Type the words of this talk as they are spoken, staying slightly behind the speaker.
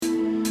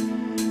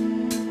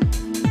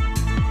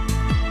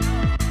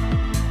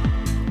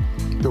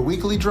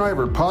Weekly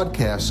Driver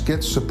podcast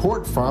gets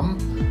support from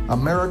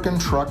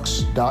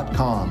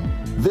AmericanTrucks.com.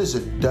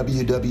 Visit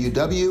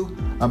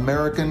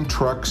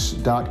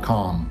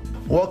www.americantrucks.com.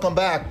 Welcome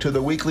back to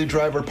the Weekly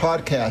Driver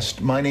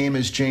podcast. My name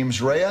is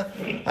James Rea.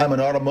 I'm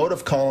an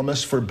automotive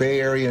columnist for Bay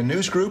Area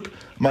News Group.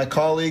 My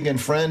colleague and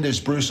friend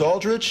is Bruce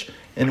Aldrich,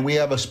 and we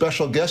have a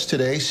special guest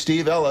today,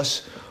 Steve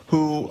Ellis,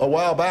 who a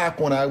while back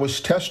when I was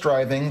test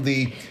driving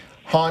the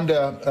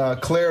Honda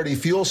Clarity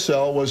fuel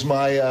cell was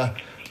my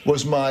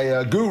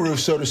guru,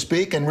 so to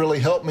speak, and really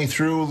helped me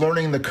through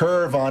learning the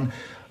curve on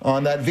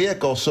that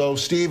vehicle. So,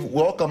 Steve,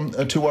 welcome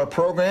to our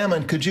program,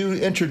 and could you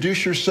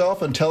introduce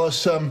yourself and tell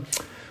us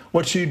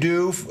what you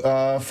do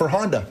for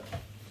Honda?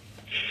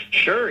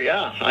 Sure,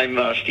 yeah. I'm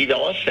Steve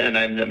Ellis, and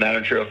I'm the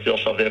manager of fuel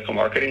cell vehicle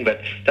marketing, but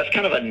that's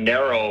kind of a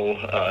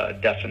narrow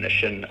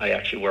definition. I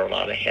actually wear a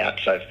lot of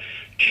hats. I've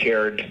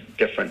chaired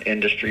different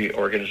industry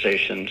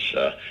organizations,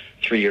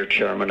 3-year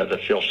chairman of the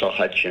Fuel Cell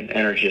Hydrogen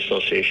Energy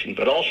Association,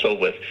 but also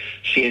with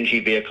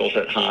CNG vehicles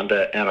at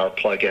Honda and our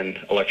plug-in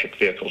electric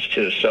vehicles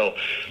too. So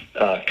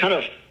kind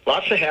of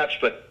lots of hats,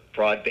 but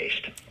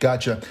broad-based.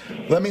 Gotcha.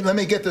 Let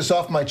me get this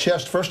off my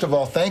chest. First of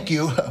all, thank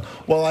you.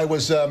 While I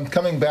was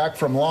coming back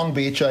from Long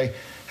Beach, I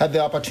had the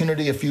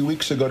opportunity a few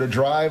weeks ago to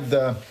drive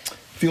the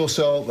fuel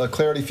cell, the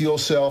Clarity fuel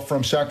cell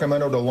from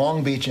Sacramento to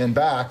Long Beach and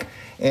back.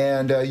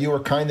 And you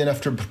were kind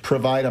enough to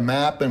provide a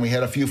map, and we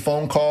had a few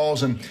phone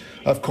calls. And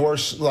of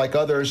course, like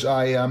others,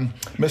 I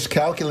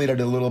miscalculated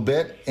a little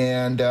bit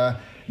and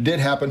did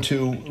happen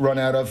to run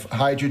out of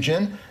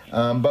hydrogen.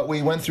 But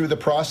we went through the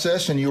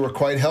process, and you were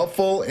quite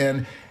helpful.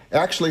 And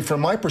actually,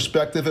 from my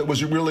perspective, it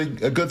was really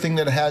a good thing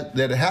that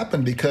it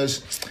happened,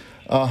 because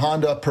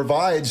Honda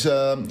provides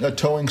a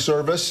towing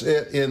service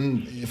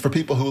for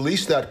people who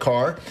lease that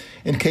car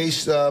in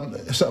case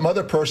some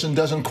other person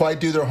doesn't quite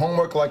do their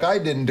homework like I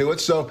didn't do it.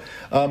 So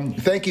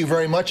thank you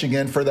very much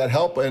again for that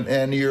help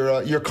and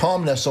your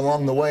calmness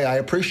along the way. I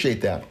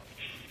appreciate that.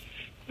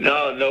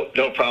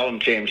 No problem,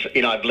 James.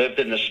 You know, I've lived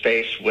in this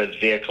space with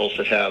vehicles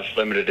that have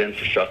limited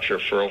infrastructure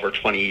for over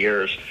 20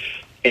 years.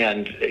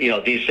 And, you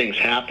know, these things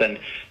happen.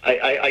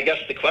 I guess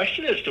the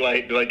question is, do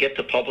I get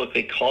to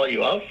publicly call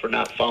you out for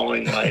not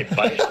following my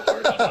advice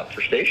or stop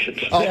for stations?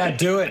 Oh, yeah,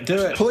 do it.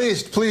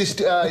 Please.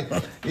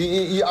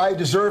 I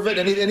deserve it.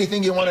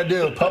 Anything you want to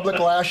do. Public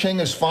lashing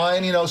is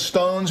fine. You know,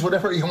 stones,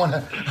 whatever you want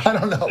to. I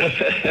don't know.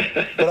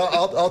 But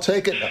I'll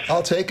take it.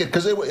 I'll take it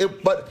because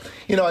But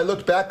you know, I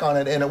looked back on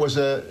it, and it was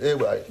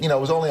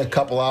only a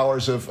couple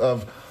hours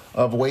of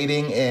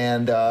waiting,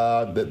 and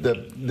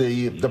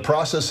the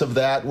process of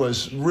that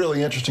was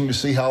really interesting to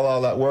see how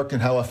all that worked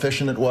and how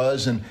efficient it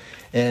was, and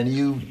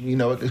you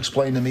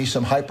explained to me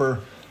some hyper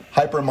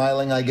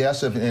miling, I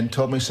guess, and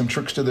told me some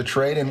tricks to the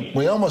trade, and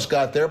we almost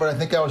got there, but I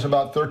think I was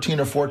about 13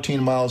 or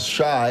 14 miles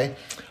shy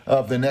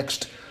of the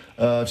next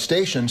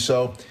station.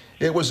 So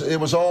it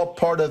was all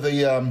part of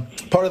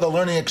the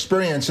learning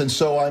experience, and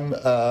so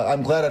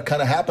I'm glad it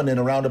kind of happened in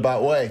a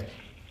roundabout way.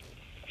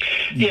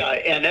 Yeah,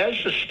 and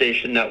as the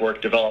station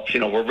network develops,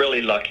 you know, we're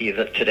really lucky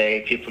that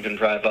today people can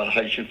drive a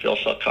hydrogen fuel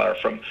cell car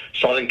from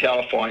Southern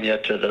California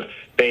to the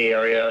Bay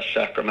Area,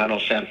 Sacramento,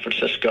 San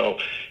Francisco.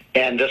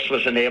 And this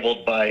was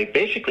enabled by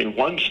basically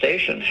one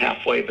station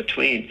halfway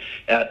between,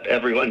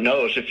 everyone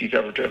knows, if you've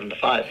ever driven the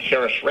 5,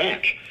 Harris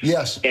Ranch.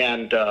 Yes.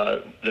 And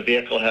the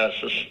vehicle has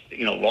this,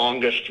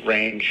 longest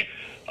range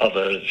of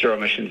a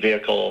zero-emission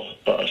vehicle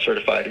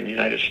certified in the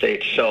United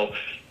States. So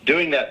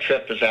doing that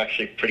trip is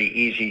actually pretty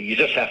easy. You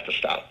just have to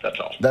stop, that's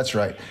all. That's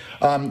right.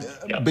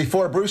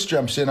 Before Bruce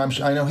jumps in,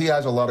 I know he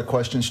has a lot of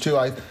questions too.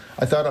 I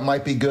thought it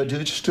might be good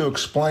to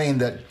explain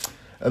that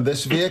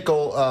this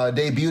vehicle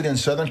debuted in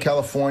Southern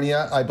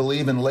California, I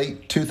believe in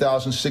late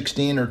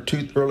 2016 or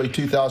early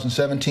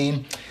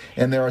 2017.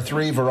 And there are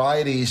 3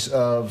 varieties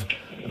of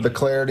the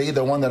Clarity.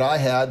 The one that I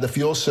had, the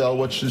fuel cell,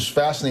 which is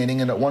fascinating,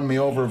 and it won me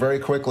over very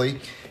quickly.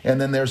 And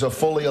then there's a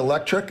fully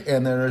electric,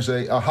 and there's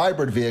a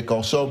hybrid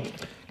vehicle. So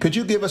could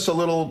you give us a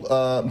little,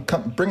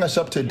 bring us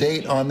up to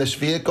date on this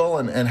vehicle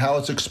and how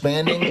it's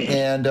expanding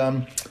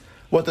and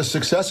what the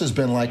success has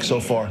been like so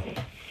far?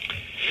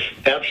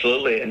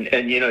 Absolutely,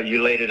 and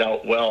you laid it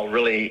out well.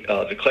 Really,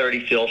 the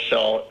Clarity fuel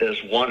cell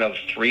is one of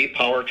 3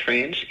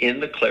 powertrains in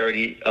the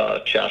Clarity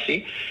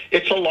chassis.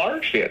 It's a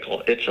large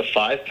vehicle. It's a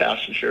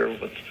 5-passenger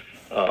with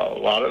a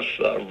lot of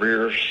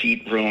rear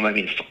seat room. I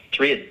mean,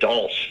 3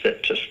 adults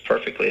fit just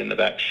perfectly in the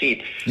back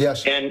seat.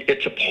 Yes. And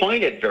it's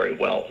appointed very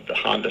well, the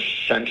Honda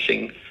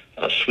Sensing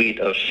suite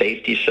of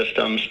safety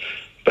systems.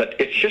 But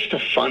it's just a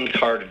fun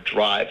car to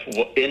drive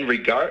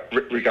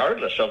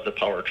regardless of the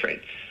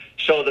powertrain.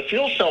 So the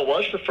fuel cell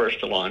was the first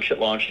to launch. It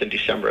launched in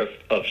December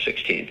of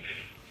 16.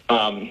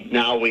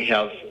 Now we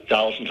have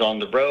thousands on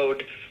the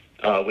road.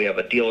 We have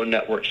a dealer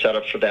network set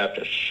up for that.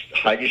 This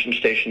hydrogen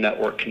station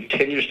network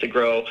continues to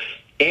grow.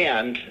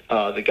 And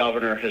the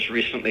governor has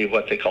recently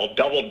what they call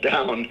doubled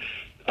down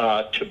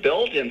to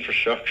build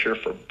infrastructure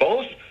for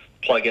both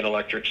plug-in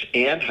electrics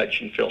and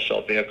hydrogen fuel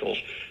cell vehicles.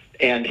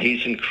 And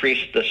he's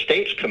increased the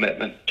state's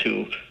commitment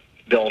to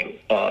build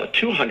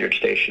 200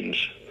 stations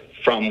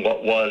from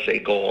what was a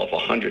goal of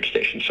 100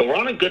 stations. So we're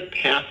on a good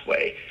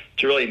pathway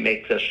to really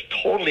make this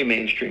totally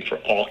mainstream for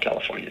all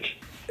Californians.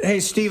 Hey,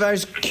 Steve, I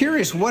was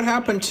curious, what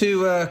happened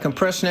to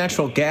compressed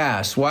natural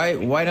gas? Why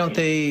don't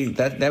they?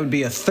 That would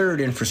be a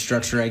third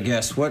infrastructure, I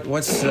guess.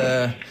 What's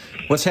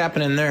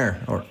happening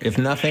there, or if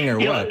nothing, or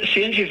what?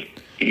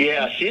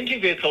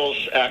 CNG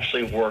vehicles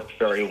actually work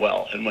very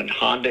well. And when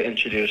Honda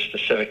introduced the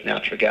Civic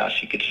Natural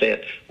Gas, you could say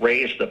it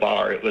raised the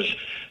bar. It was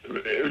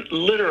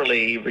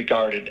literally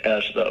regarded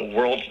as the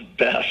world's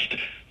best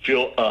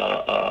fuel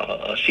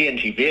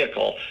CNG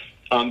vehicle.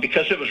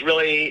 Because it was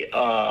really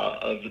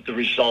the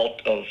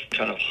result of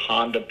kind of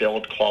Honda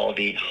build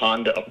quality,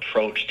 Honda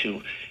approach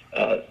to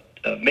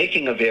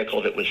making a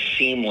vehicle that was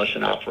seamless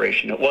in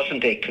operation. It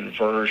wasn't a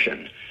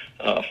conversion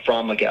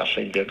from a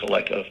gasoline vehicle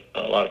like a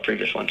lot of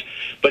previous ones.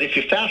 But if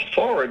you fast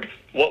forward,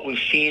 what we've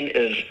seen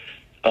is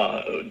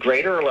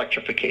greater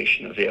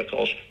electrification of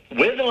vehicles.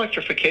 With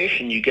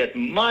electrification, you get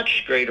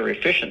much greater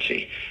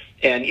efficiency.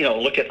 And,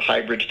 look at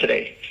hybrids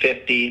today,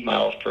 50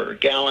 miles per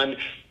gallon.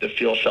 The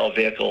fuel cell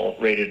vehicle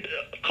rated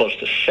close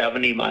to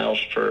 70 miles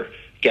per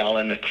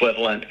gallon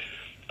equivalent.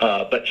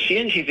 But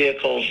CNG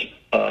vehicles,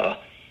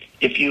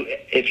 if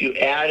you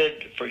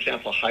added, for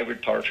example, a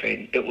hybrid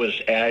powertrain, it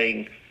was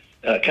adding,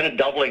 kind of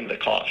doubling the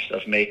cost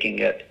of making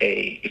it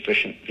a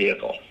efficient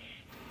vehicle.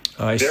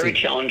 Very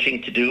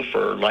challenging to do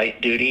for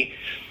light duty.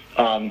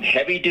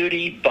 Heavy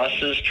duty,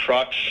 buses,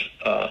 trucks,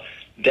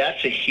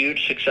 that's a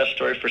huge success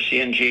story for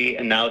CNG.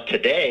 And now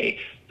today,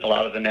 a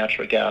lot of the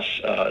natural gas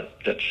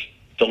that's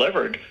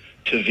delivered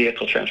to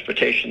vehicle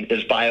transportation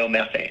is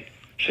biomethane.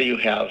 So you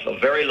have a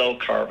very low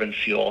carbon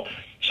fuel.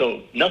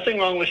 So nothing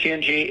wrong with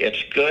CNG.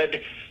 It's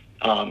good.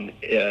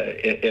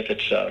 If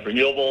it's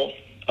renewable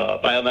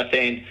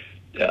biomethane,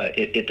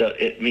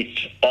 it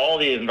meets all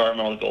the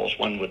environmental goals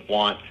one would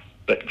want.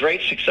 But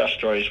great success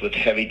stories with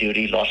heavy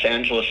duty. Los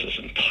Angeles'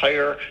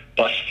 entire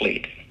bus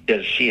fleet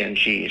is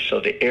CNG. So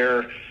the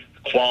air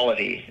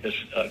quality is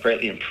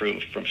greatly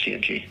improved from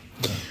CNG.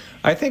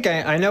 I think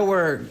I know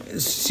where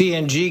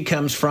CNG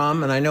comes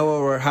from, and I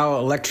know how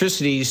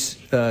electricity's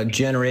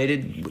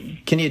generated.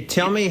 Can you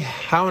tell me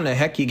how in the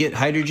heck you get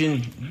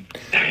hydrogen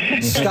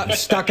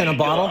stuck in a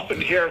bottle? You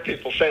often hear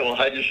people say, well,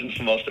 hydrogen's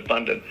the most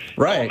abundant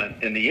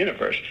element in the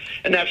universe.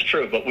 And that's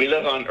true, but we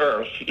live on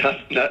Earth,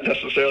 not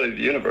necessarily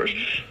the universe.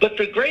 But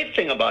the great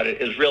thing about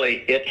it is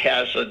really it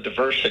has a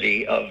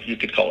diversity of, you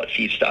could call it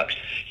feedstocks.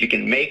 You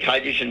can make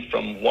hydrogen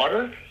from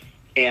water,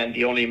 and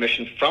the only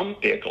emission from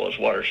vehicle is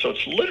water. So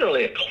it's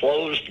literally a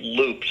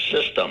closed-loop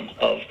system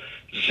of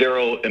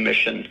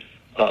zero-emission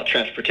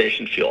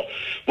transportation fuel.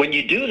 When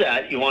you do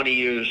that, you want to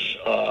use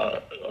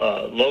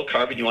low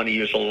carbon. You want to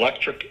use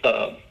electric.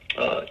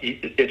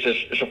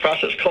 It's a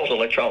process called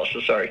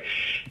electrolysis.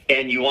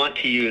 And you want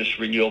to use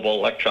renewable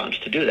electrons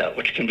to do that,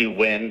 which can be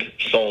wind,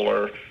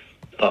 solar,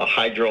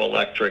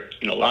 hydroelectric.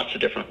 Lots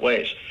of different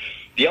ways.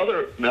 The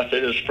other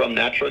method is from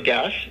natural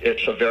gas.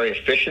 It's a very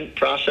efficient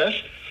process.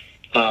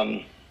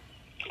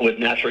 With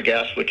natural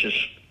gas, which is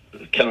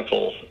the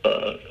chemical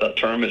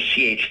term is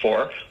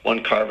CH4,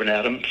 one carbon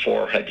atom,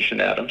 4 hydrogen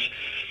atoms.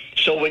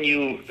 So when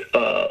you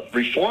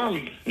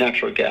reform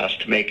natural gas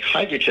to make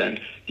hydrogen,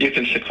 you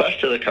can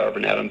sequester the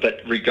carbon atom,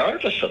 but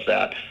regardless of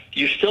that,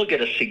 you still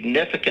get a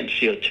significant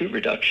CO2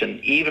 reduction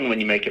even when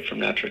you make it from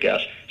natural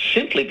gas,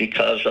 simply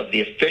because of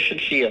the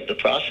efficiency of the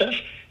process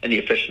and the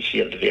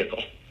efficiency of the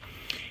vehicle.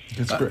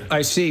 That's great.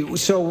 I see.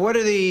 So what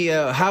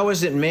are how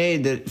is it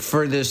made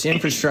for this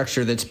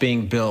infrastructure that's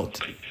being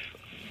built?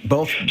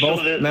 Both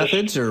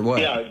methods or what?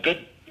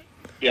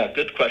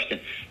 Good question.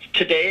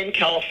 Today in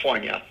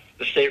California,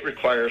 the state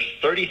requires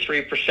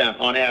 33%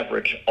 on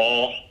average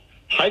all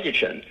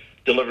hydrogen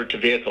delivered to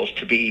vehicles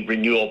to be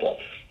renewable.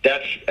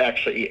 That's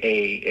actually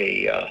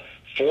a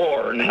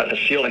floor, not a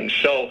ceiling.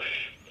 So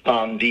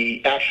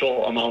the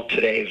actual amount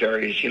today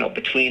varies,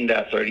 between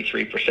that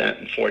 33%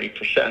 and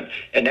 40%,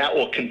 and that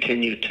will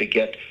continue to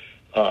get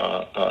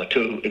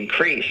to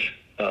increase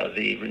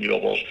the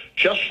renewables,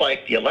 just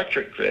like the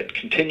electric grid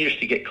continues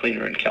to get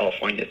cleaner in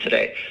California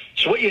today.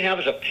 So what you have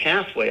is a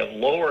pathway of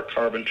lower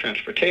carbon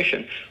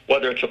transportation,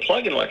 whether it's a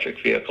plug-in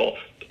electric vehicle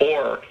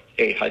or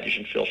a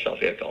hydrogen fuel cell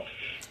vehicle.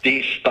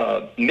 These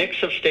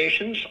mix of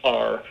stations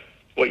are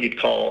what you'd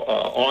call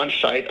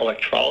on-site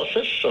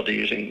electrolysis, so they're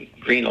using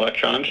green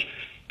electrons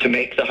to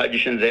make the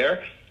hydrogen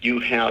there. You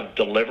have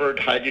delivered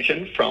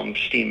hydrogen from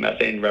steam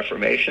methane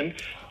reformation.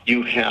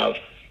 You have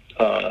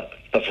a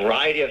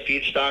variety of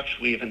feedstocks.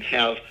 We even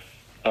have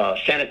a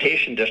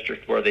sanitation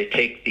district where they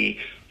take the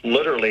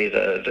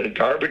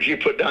garbage you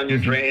put down your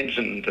drains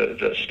and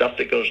the stuff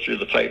that goes through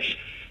the pipes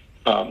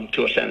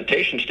to a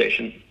sanitation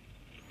station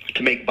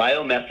to make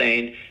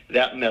biomethane.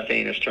 That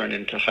methane is turned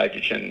into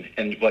hydrogen,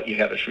 and what you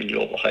have is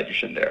renewable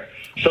hydrogen there.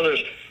 So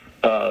there's,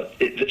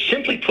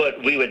 simply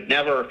put, we would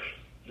never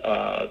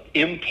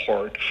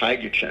import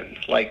hydrogen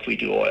like we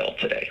do oil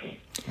today.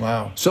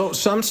 Wow. So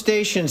some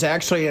stations,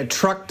 actually a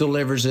truck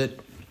delivers it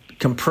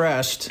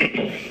compressed,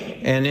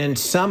 and in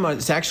some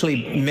it's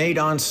actually made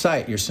on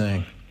site, you're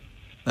saying?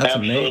 That's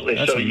Absolutely.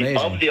 That's so amazing.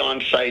 Of the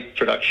on-site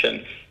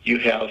production, you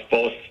have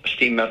both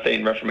steam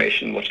methane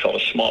reformation, what's called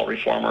a small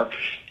reformer,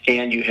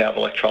 and you have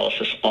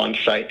electrolysis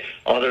on-site.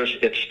 Others,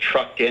 it's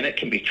trucked in. It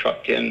can be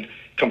trucked in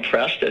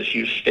compressed, as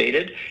you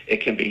stated.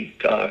 It can be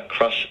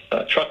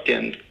trucked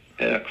in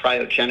a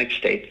cryogenic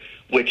state,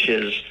 which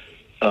is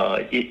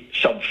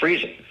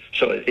sub-freezing.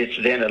 So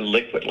it's then a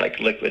liquid, like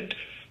liquid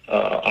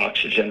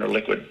oxygen or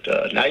liquid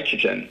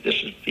nitrogen.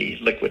 This is the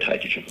liquid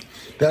hydrogen.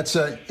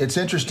 It's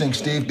interesting,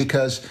 Steve,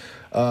 because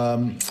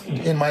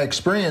in my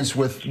experience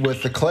with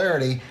the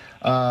Clarity,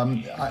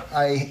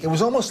 it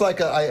was almost like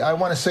I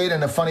want to say it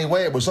in a funny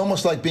way. It was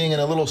almost like being in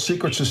a little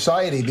secret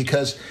society,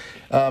 because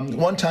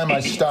one time I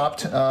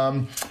stopped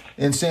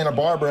in Santa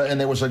Barbara, and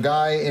there was a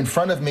guy in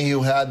front of me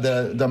who had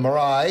the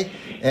Mirai,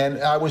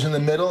 and I was in the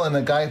middle, and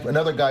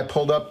another guy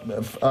pulled up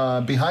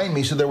behind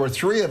me. So there were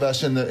three of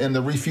us in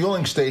the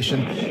refueling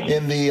station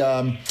in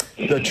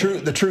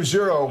the True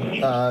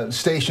Zero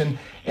station.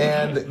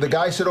 And the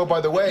guy said, "Oh, by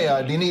the way,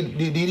 do you need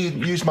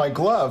to use my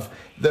glove?"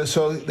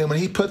 So then when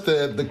he put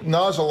the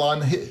nozzle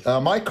on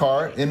my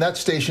car in that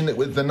station,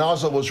 the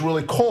nozzle was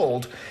really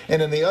cold.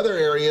 And in the other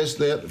areas,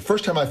 the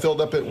first time I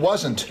filled up, it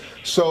wasn't.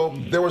 So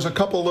there was a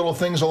couple little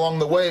things along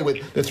the way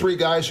with the three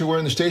guys who were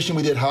in the station.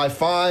 We did high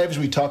fives.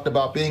 We talked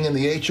about being in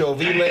the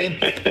HOV lane.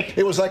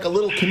 It was like a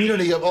little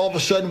community of all of a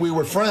sudden we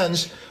were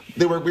friends.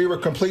 We were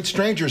complete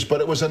strangers, but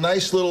it was a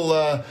nice little...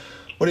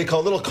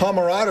 little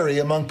camaraderie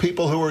among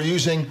people who were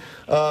using,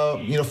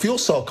 fuel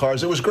cell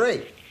cars. It was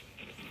great.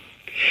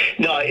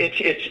 No,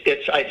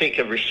 it's I think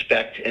a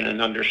respect and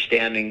an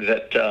understanding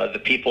that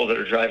the people that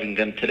are driving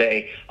them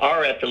today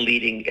are at the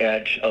leading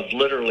edge of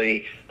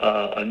literally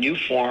a new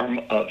form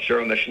of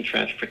zero-emission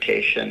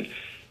transportation,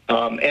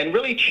 and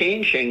really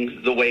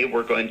changing the way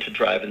we're going to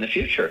drive in the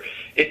future.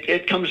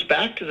 It comes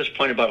back to this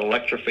point about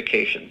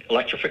electrification.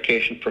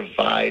 Electrification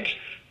provides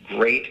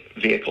great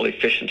vehicle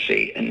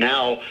efficiency. And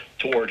now,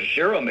 towards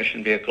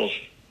zero-emission vehicles,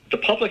 the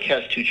public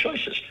has two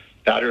choices: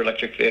 battery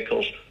electric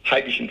vehicles,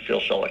 hydrogen fuel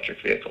cell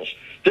electric vehicles.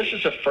 This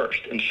is a first.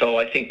 And so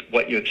I think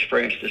what you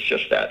experienced is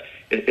just that.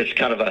 It's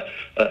kind of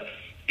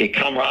a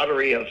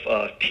camaraderie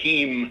of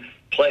team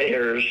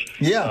players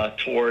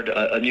toward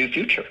a new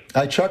future.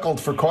 I chuckled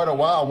for quite a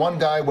while. One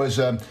guy was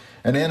an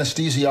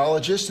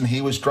anesthesiologist, and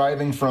he was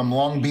driving from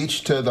Long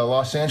Beach to the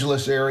Los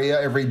Angeles area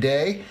every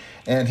day.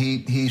 And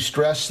he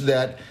stressed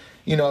that,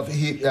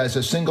 he, as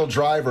a single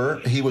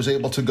driver, he was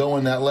able to go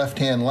in that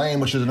left-hand lane,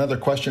 which is another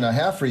question I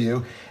have for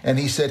you. And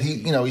he said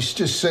he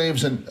just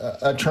saves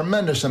a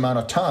tremendous amount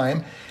of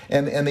time.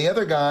 And the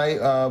other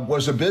guy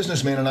was a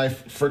businessman, and I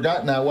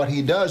forgot now what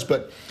he does,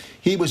 but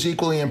he was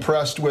equally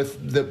impressed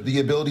with the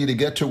ability to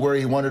get to where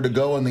he wanted to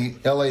go in the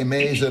LA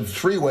maze of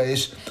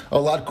freeways a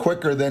lot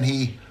quicker than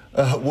he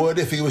would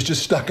if he was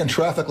just stuck in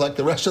traffic like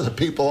the rest of the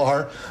people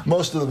are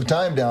most of the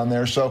time down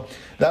there. So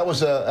that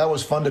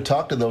was fun to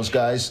talk to those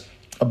guys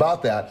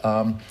about that.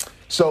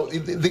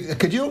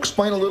 Could you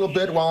explain a little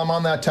bit while I'm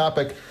on that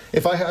topic?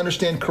 If I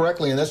understand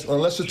correctly,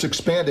 unless it's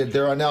expanded,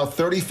 there are now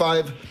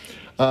 35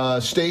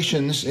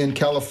 stations in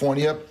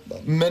California,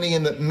 many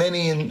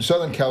in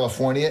Southern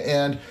California,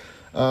 and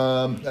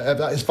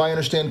if I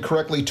understand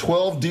correctly,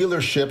 12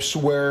 dealerships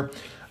where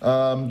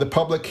the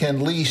public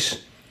can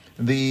lease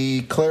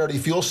the Clarity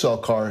fuel cell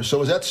cars.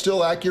 So is that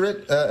still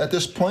accurate at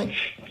this point?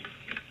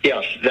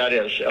 Yes, that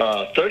is.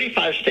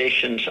 35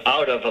 stations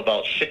out of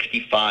about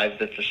 65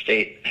 that the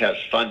state has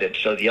funded.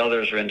 So the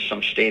others are in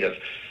some state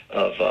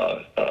of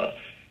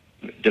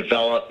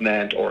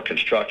development or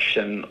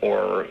construction,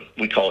 or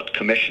we call it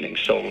commissioning.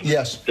 So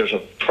yes, there's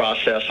a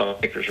process.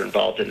 Automakers are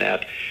involved in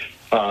that.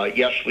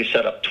 Yes, we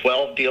set up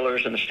 12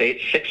 dealers in the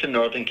state, 6 in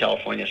Northern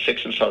California,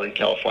 6 in Southern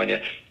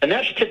California. And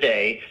that's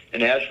today.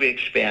 And as we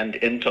expand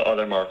into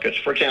other markets,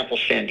 for example,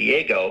 San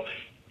Diego,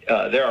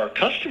 there are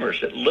customers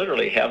that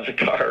literally have the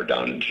car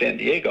down in San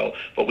Diego,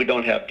 but we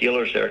don't have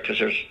dealers there because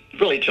there's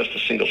really just a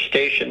single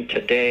station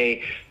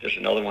today. There's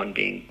another one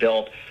being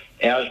built.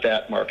 As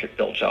that market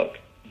builds out,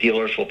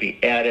 dealers will be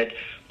added.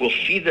 We'll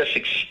see this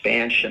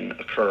expansion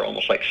occur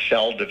almost like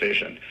cell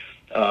division.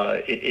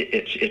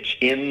 It's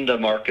in the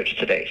markets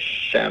today: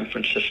 San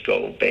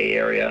Francisco, Bay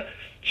Area,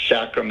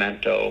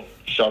 Sacramento,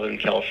 Southern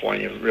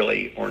California,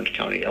 really Orange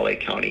County, LA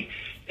County,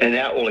 and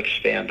that will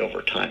expand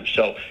over time.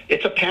 So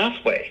it's a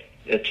pathway.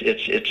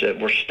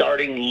 We're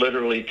starting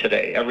literally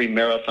today. Every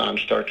marathon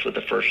starts with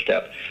the first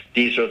step.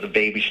 These are the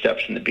baby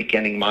steps in the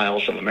beginning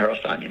miles of a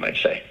marathon, you might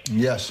say.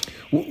 Yes.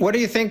 What do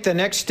you think the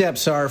next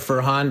steps are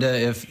for Honda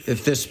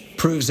if this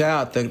proves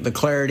out the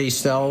Clarity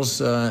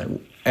cells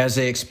as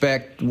they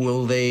expect?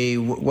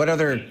 What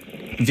other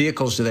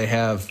vehicles do they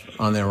have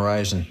on the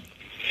horizon?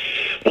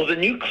 Well, the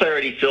new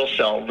Clarity fuel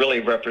cell really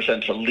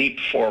represents a leap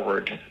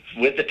forward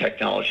with the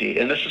technology,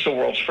 and this is the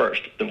world's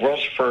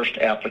first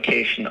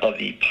application of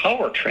the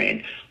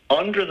powertrain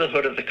under the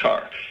hood of the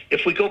car.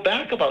 If we go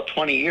back about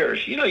 20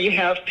 years, you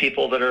have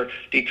people that are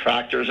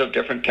detractors of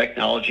different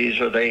technologies,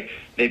 or they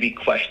maybe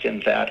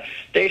questioned that.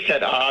 They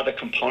said, the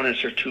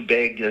components are too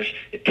big.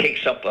 It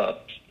takes up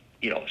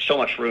so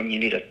much room. You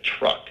need a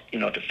truck,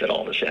 to fit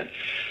all this in.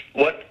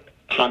 What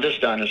Honda's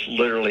done is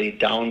literally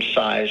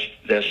downsized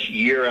this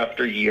year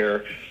after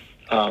year,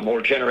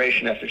 or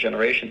generation after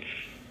generation.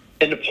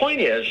 And the point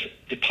is,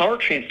 the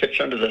powertrain fits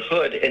under the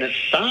hood, and it's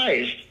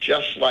sized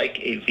just like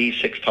a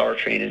V6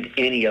 powertrain in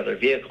any other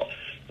vehicle.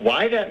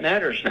 Why that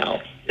matters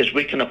now is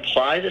we can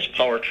apply this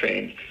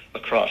powertrain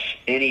across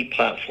any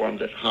platform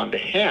that Honda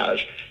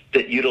has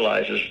that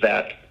utilizes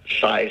that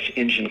size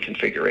engine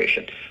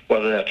configuration,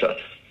 whether that's a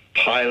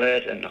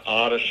Pilot, an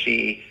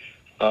Odyssey,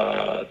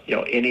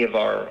 any of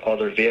our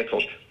other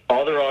vehicles.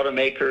 Other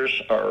automakers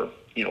are,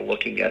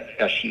 looking at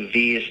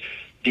SUVs.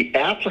 The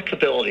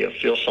applicability of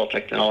fuel cell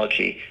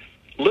technology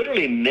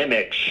literally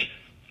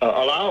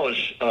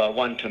allows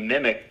one to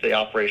mimic the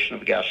operation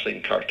of a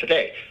gasoline car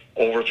today.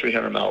 Over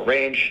 300-mile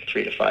range,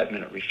 3 to 5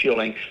 minute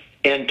refueling.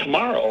 And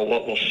tomorrow,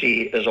 what we'll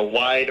see is a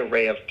wide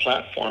array of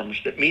platforms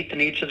that meet the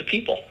needs of the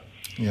people.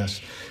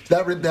 Yes.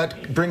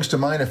 That brings to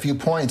mind a few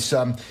points.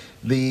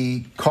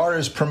 The car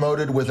is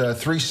promoted with a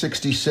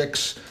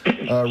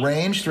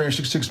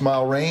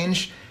 366-mile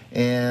range.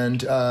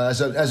 And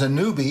as a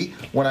newbie,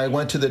 when I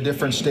went to the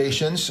different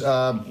stations,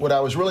 what I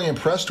was really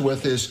impressed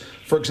with is,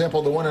 for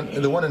example, the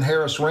one in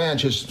Harris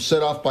Ranch is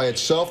set off by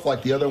itself,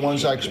 like the other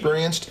ones I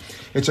experienced.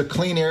 It's a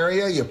clean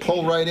area. You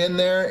pull right in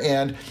there,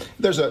 and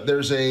there's a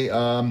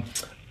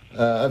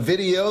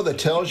video that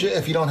tells you,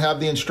 if you don't have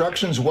the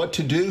instructions, what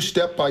to do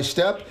step by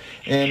step.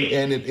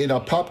 And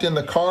it popped in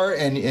the car,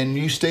 and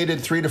you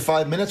stated 3 to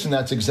 5 minutes, and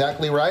that's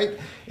exactly right.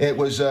 It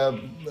was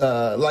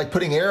like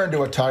putting air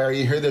into a tire.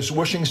 You hear this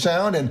whooshing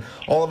sound, and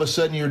all of a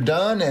sudden you're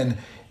done. And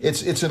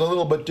it's in a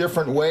little bit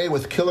different way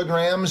with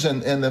kilograms,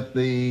 and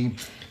the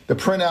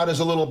printout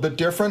is a little bit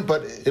different.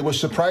 But it was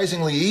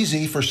surprisingly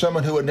easy for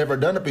someone who had never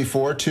done it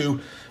before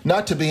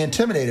not to be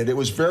intimidated. It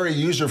was very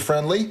user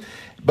friendly.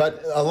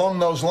 But along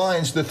those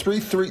lines, the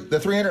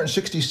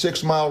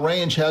 366-mile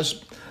range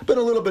has been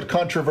a little bit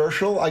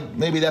controversial.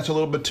 Maybe that's a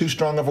little bit too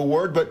strong of a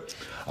word, but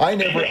I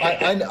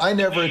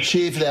never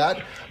achieved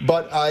that.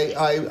 But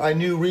I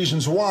knew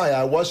reasons why.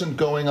 I wasn't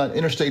going on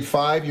Interstate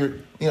 5.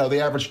 The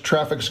average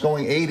traffic's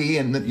going 80,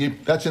 and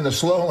that's in the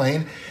slow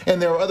lane,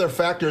 and there are other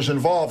factors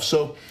involved.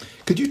 So,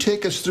 could you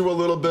take us through a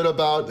little bit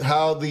about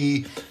how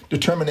the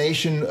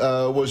determination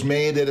was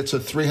made that it's a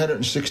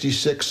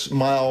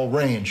 366-mile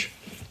range?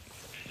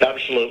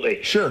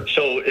 Absolutely. Sure.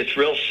 So it's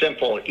real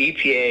simple.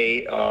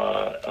 EPA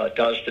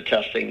does the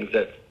testing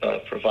that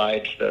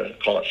provides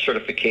call it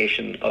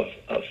certification of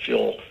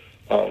fuel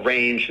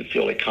range and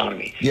fuel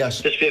economy.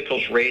 Yes. This vehicle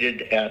is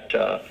rated at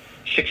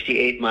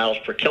 68 miles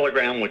per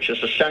kilogram, which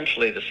is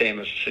essentially the same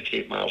as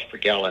 68 miles per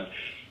gallon.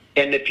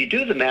 And if you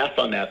do the math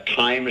on that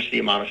times the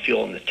amount of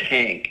fuel in the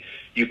tank,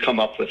 you come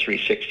up with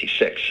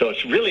 366. So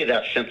it's really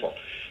that simple.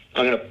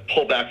 I'm going to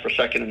pull back for a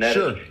second, and that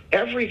Sure. is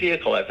every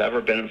vehicle I've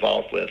ever been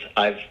involved with,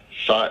 I've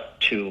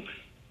sought to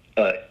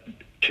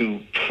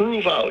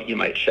prove out, you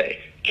might say,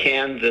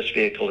 can this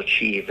vehicle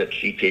achieve its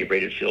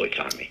EPA-rated fuel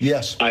economy?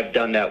 Yes. I've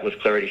done that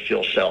with Clarity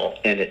Fuel Cell,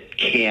 and it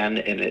can,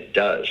 and it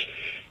does.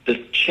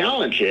 The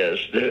challenge is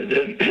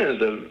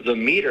the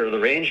meter, the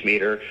range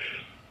meter,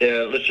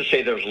 let's just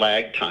say there's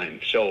lag time.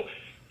 So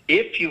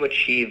if you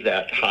achieve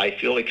that high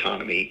fuel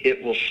economy,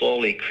 it will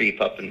slowly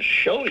creep up and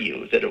show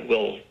you that it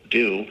will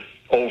do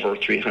over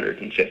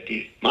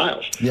 350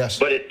 miles. Yes.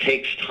 But it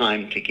takes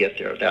time to get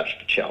there. That's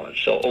the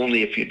challenge. So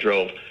only if you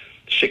drove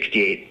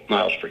 68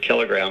 miles per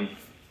kilogram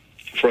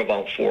for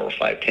about 4 or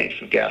 5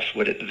 tanks of gas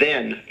would it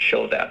then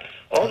show that.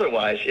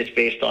 Otherwise, it's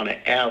based on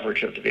an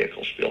average of the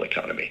vehicle's fuel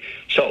economy.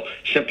 So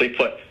simply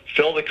put,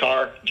 fill the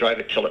car, drive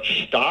it till it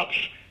stops,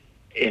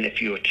 and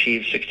if you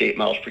achieve 68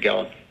 miles per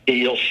gallon,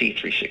 you'll see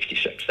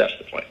 366. That's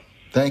the point.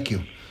 Thank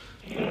you.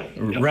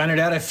 Ran it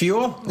out of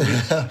fuel?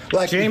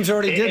 James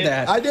already did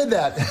that. I did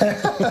that.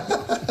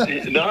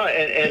 No,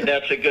 and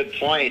that's a good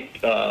point,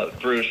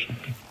 Bruce,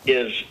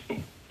 is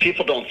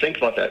people don't think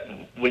about that.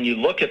 When you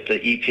look at the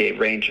EPA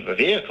range of a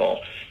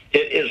vehicle,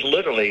 it is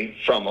literally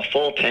from a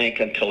full tank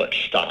until it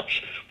stops.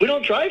 We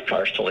don't drive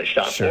cars till they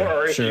stop, Sure,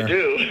 or if you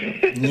do,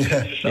 you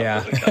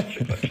suffer the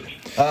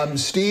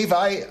consequences. Steve,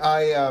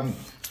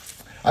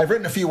 I've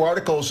written a few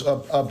articles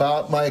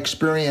about my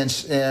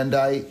experience, and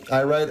I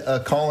write a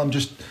column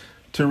just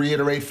to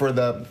reiterate for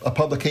a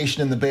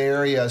publication in the Bay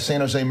Area, San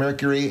Jose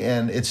Mercury,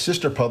 and its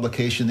sister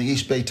publication, the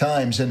East Bay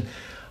Times. And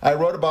I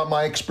wrote about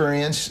my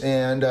experience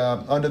and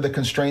under the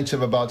constraints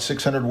of about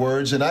 600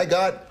 words, and I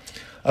got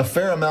a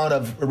fair amount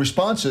of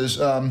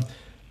responses,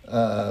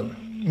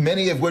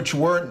 many of which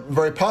weren't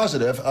very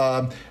positive.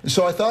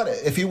 So I thought,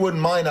 if you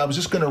wouldn't mind, I was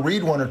just going to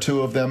read one or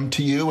two of them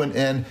to you,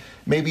 and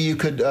maybe you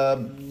could,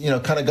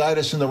 kind of guide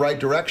us in the right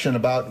direction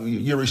about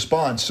your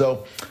response.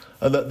 So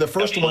the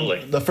first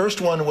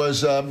one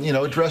was,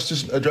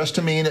 addressed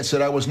to me, and it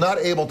said, I was not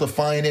able to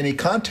find any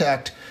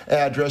contact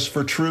address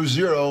for True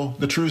Zero,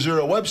 the True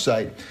Zero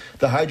website,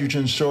 the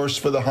hydrogen source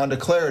for the Honda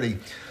Clarity.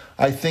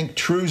 I think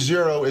True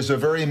Zero is a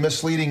very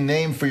misleading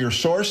name for your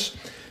source,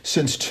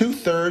 since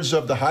 2/3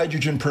 of the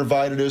hydrogen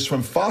provided is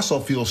from fossil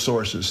fuel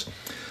sources.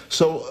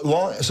 So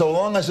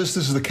long as this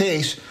is the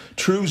case,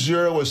 True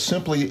Zero is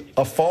simply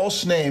a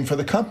false name for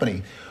the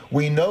company.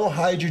 We know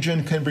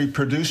hydrogen can be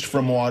produced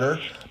from water,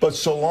 but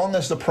so long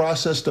as the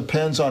process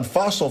depends on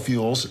fossil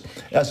fuels,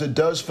 as it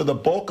does for the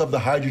bulk of the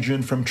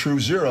hydrogen from True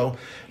Zero,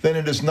 then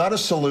it is not a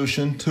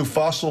solution to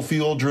fossil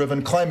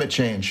fuel-driven climate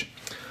change.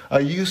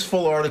 A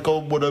useful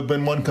article would have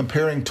been one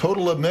comparing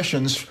total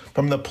emissions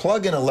from the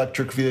plug-in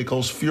electric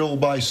vehicles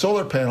fueled by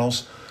solar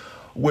panels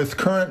with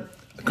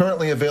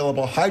currently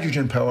available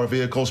hydrogen power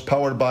vehicles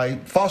powered by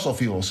fossil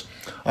fuels.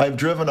 I've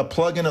driven a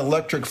plug-in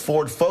electric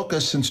Ford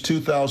Focus since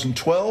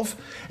 2012,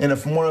 and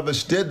if more of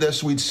us did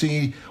this, we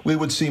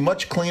would see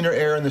much cleaner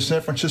air in the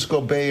San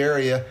Francisco Bay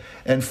Area,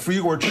 and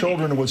fewer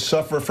children would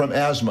suffer from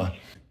asthma.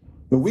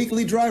 The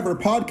Weekly Driver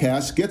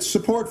podcast gets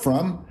support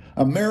from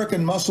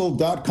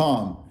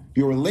AmericanMuscle.com,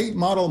 your late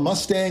model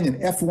Mustang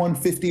and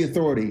F-150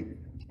 authority,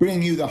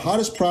 bringing you the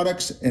hottest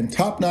products and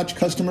top-notch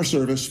customer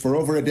service for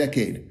over a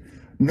decade.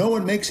 No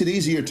one makes it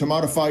easier to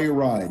modify your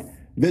ride.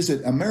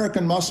 Visit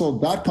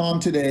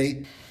AmericanMuscle.com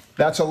today.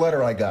 That's a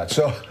letter I got.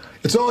 So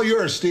it's all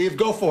yours, Steve.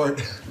 Go for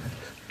it.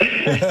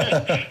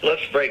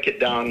 Let's break it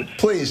down.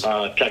 Please.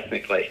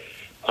 Technically.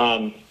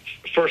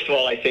 First of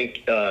all, I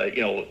think,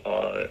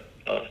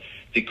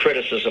 the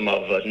criticism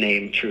of a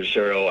name True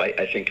Zero,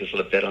 I think, is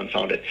a bit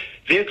unfounded.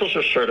 Vehicles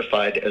are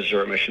certified as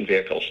zero-emission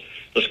vehicles.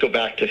 Let's go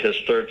back to his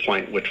third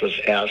point, which was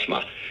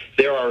asthma.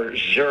 There are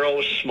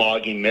zero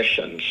smog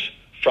emissions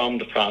from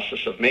the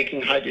process of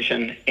making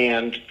hydrogen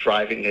and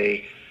driving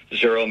a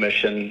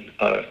zero-emission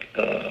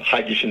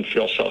hydrogen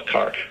fuel cell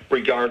car,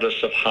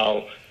 regardless of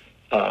how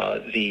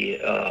the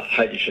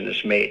hydrogen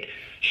is made.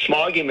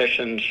 Smog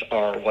emissions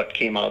are what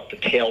came out the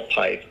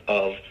tailpipe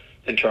of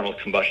internal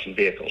combustion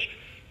vehicles.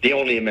 The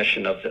only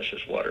emission of this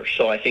is water.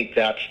 So I think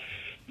that's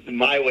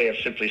my way of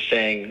simply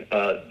saying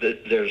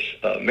that there's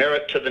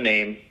merit to the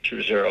name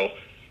True Zero.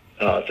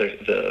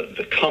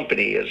 The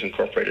company is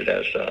incorporated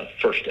as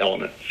First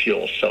Element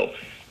Fuel. So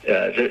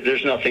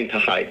there's nothing to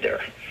hide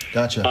there.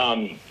 Gotcha.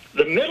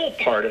 The middle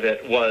part of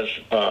it was,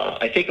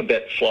 I think, a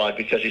bit flawed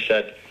because he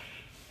said,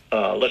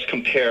 let's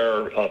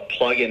compare a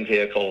plug-in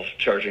vehicle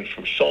charging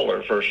from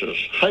solar versus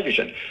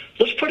hydrogen.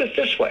 Let's put it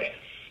this way.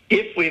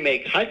 If we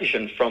make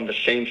hydrogen from the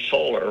same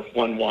solar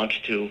one wants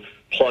to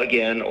plug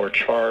in or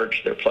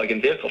charge their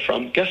plug-in vehicle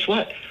from, guess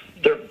what?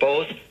 They're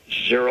both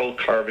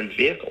zero-carbon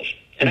vehicles.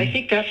 And I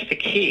think that's the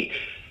key.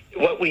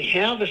 What we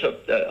have is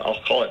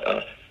I'll call it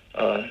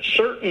a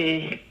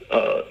certain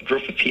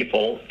group of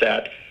people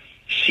that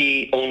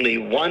see only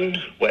one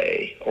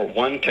way or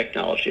one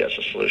technology as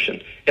a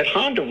solution. At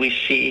Honda, we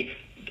see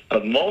a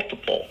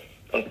multiple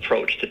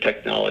approach to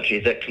technology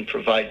that can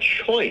provide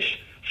choice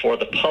for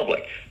the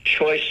public.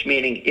 Choice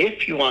meaning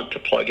if you want to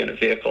plug in a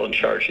vehicle and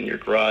charge in your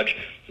garage,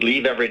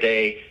 leave every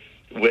day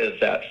with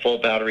that full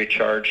battery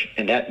charge,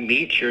 and that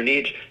meets your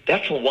needs,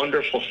 that's a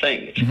wonderful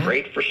thing. It's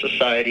great for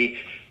society.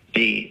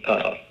 The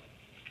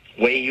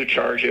way you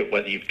charge it,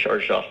 whether you've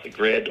charged off the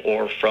grid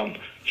or from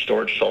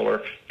stored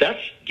solar, that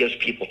gives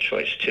people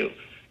choice too.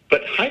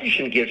 But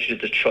hydrogen gives you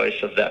the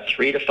choice of that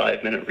 3 to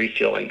 5 minute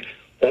refueling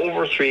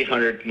over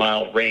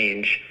 300-mile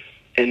range,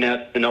 and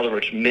that, in other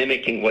words,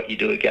 mimicking what you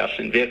do with a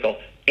gasoline vehicle.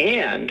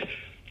 And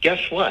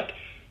guess what?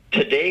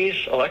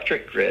 Today's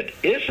electric grid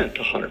isn't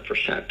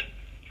 100%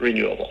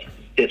 renewable.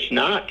 It's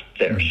not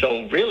there.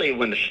 So really,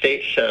 when the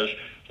state says,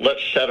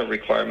 let's set a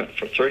requirement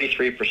for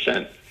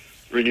 33%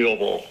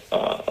 renewable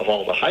of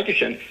all the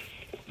hydrogen,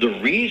 the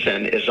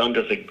reason is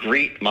under the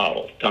GREET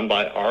model done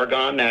by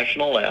Argonne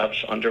National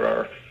Labs under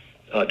our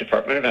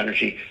Department of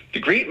Energy. The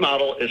GREET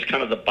model is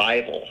kind of the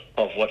Bible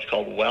of what's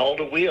called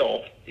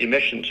well-to-wheel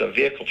emissions of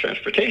vehicle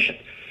transportation.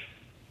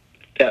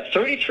 At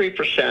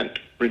 33%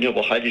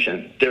 renewable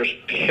hydrogen, there's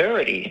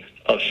parity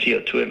of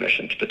CO2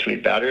 emissions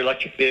between battery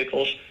electric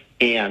vehicles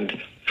and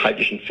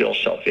hydrogen fuel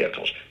cell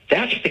vehicles.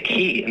 That's the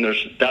key, and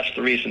that's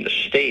the reason the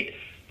state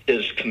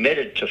is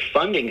committed to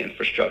funding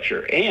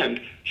infrastructure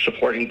and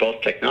supporting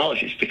both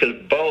technologies, because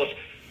both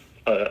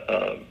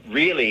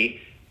really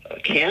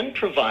can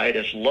provide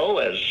as low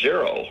as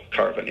zero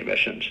carbon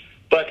emissions,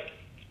 but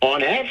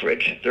on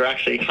average, they're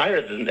actually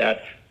higher than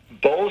that.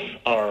 Both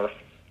are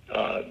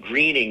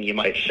greening, you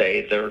might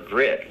say, their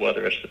grid,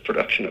 whether it's the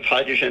production of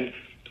hydrogen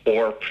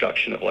or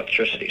production of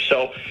electricity.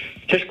 So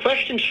his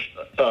question's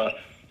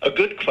a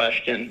good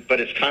question, but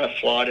it's kind of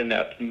flawed in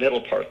that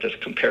middle part, this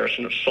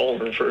comparison of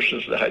solar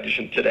versus the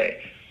hydrogen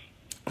today.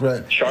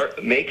 Right.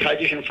 Make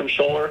hydrogen from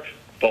solar,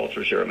 both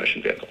are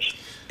zero-emission vehicles.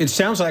 It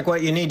sounds like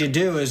what you need to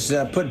do is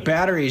put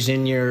batteries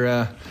in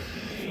your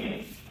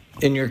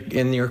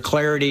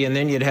Clarity, and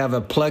then you'd have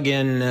a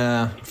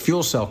plug-in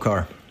fuel cell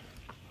car.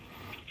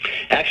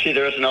 Actually,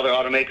 there is another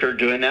automaker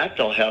doing that.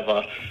 They'll have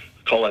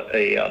call it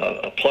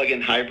a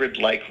plug-in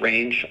hybrid-like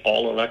range,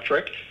 all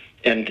electric.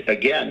 And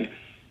again,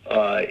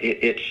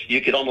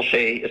 you could almost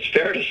say, it's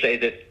fair to say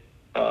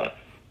that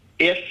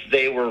if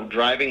they were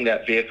driving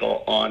that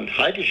vehicle on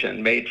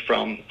hydrogen made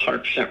from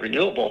 100%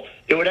 renewable,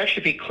 it would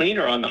actually be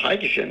cleaner on the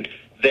hydrogen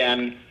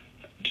than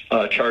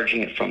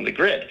charging it from the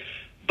grid.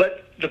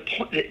 But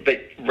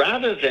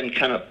rather than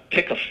kind of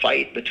pick a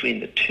fight between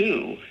the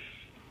two,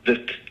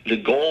 the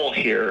goal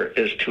here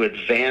is to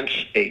advance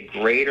a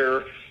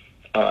greater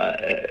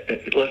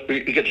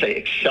you could say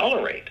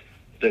accelerate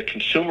the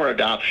consumer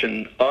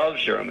adoption of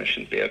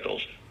zero-emission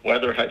vehicles,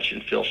 whether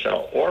hydrogen fuel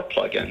cell or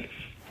plug-in,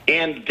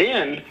 and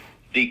then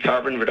the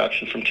carbon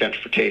reduction from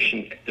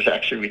transportation is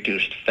actually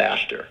reduced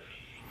faster.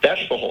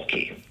 That's the whole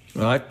key.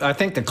 Well, I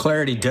think the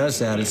Clarity does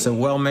that. It's a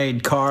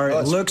well-made car.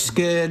 It looks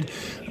good.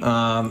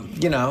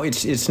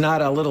 It's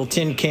not a little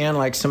tin can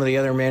like some of the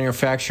other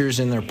manufacturers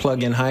in their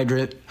plug-in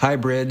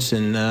hybrids.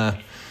 And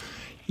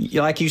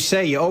like you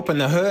say, you open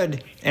the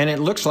hood, and it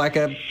looks like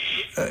a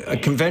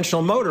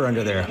conventional motor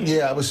under there.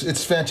 Yeah,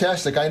 it's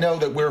fantastic. I know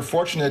that we're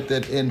fortunate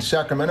that in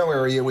Sacramento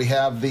area we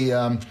have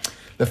the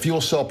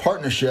Fuel Cell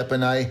Partnership,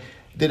 and I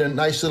did a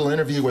nice little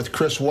interview with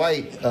Chris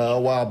White a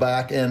while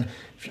back, and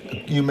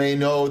you may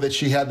know that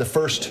she had the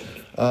first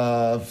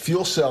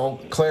fuel cell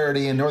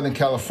Clarity in Northern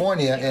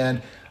California, and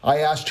I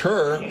asked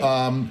her,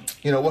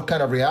 what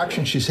kind of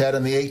reaction she's had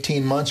in the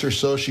 18 months or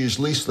so she's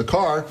leased the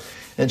car,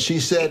 and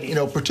she said,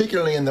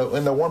 particularly in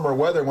the warmer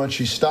weather when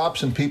she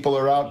stops and people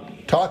are out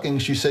talking,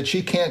 she said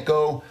she can't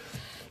go.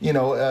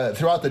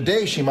 Throughout the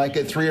day, she might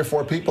get 3 or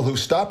 4 people who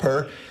stop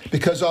her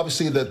because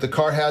obviously the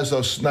car has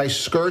those nice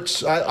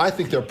skirts. I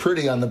think they're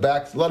pretty on the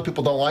back. A lot of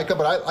people don't like them,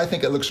 but I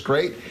think it looks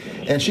great.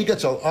 And she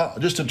gets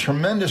just a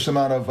tremendous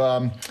amount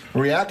of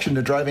reaction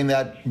to driving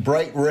that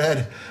bright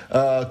red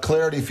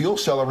Clarity fuel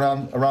cell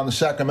around the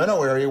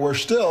Sacramento area, where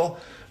still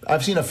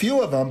I've seen a few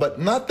of them, but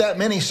not that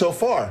many so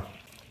far.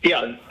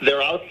 Yeah,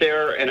 they're out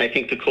there, and I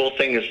think the cool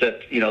thing is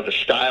that, the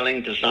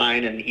styling,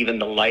 design, and even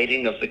the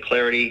lighting of the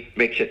Clarity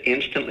makes it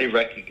instantly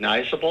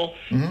recognizable.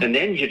 Mm-hmm. And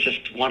then you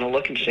just want to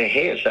look and say,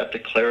 hey, is that the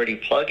Clarity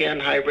plug-in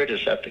hybrid?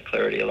 Is that the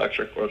Clarity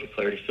electric or the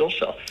Clarity fuel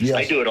cell? Yes.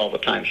 I do it all the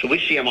time. So we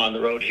see them on the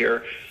road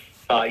here.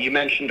 You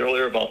mentioned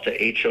earlier about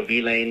the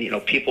HOV lane.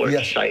 People are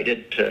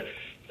excited to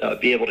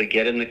be able to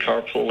get in the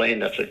carpool lane.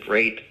 That's a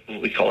great,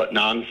 we call it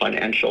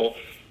non-financial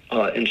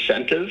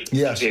incentive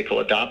to vehicle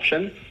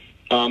adoption.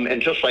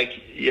 And just like,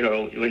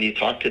 when you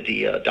talk to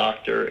the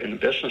doctor and the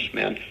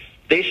businessman,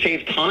 they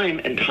save time,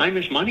 and time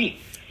is money.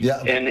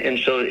 Yeah. And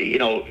so,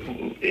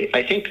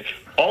 I think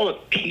all the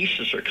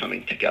pieces are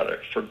coming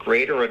together for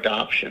greater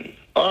adoption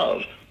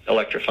of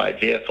electrified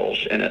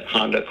vehicles. And at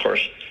Honda, of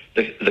course,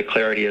 the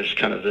Clarity is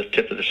kind of the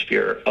tip of the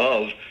spear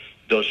of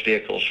those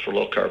vehicles for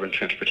low-carbon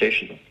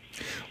transportation.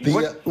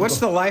 What's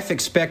the life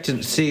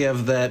expectancy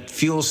of that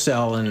fuel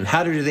cell, and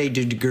how do they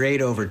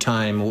degrade over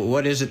time?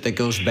 What is it that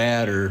goes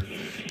bad or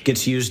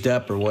gets used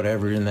up or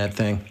whatever in that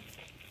thing?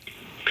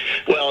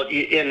 Well,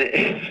 in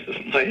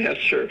my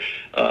answer,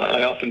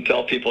 I often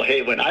tell people,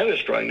 hey, when I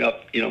was growing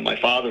up, my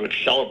father would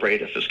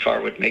celebrate if his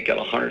car would make it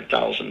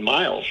 100,000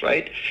 miles,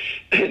 right?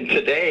 And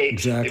today,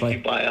 if you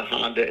buy a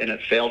Honda and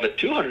it failed at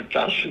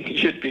 200,000,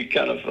 you'd be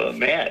kind of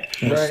mad.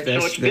 Right.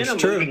 So it's been a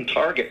moving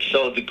target.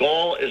 So the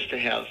goal is to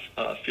have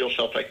fuel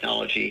cell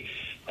technology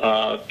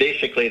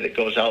basically that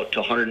goes out to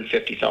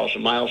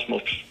 150,000 miles.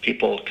 Most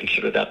people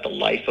consider that the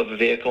life of a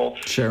vehicle.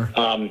 Sure.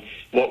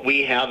 What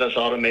we have as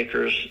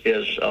automakers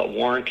is a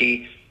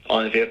warranty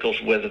on the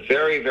vehicles with a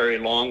very, very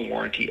long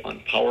warranty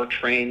on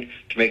powertrain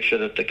to make sure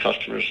that the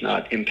customer is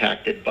not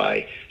impacted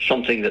by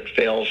something that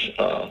fails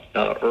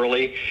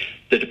early.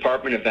 The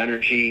Department of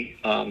Energy,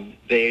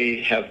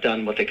 they have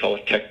done what they call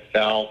a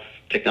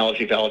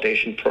technology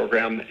validation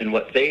program, and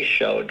what they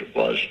showed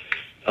was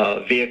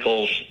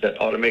vehicles that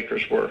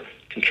automakers were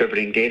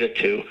contributing data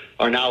to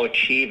are now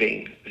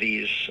achieving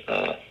these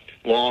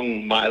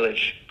long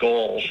mileage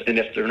goals, and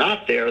if they're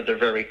not there, they're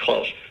very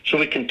close. So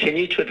we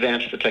continue to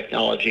advance the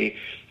technology.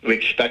 We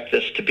expect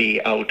this to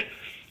be out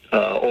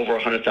over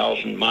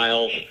 100,000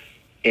 miles,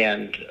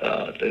 and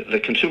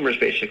the consumer is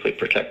basically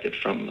protected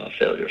from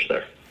failures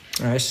there.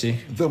 I see.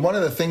 One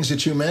of the things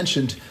that you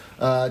mentioned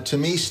to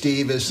me,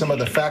 Steve, is some of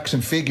the facts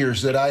and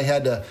figures that I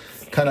had to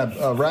kind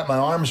of wrap my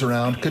arms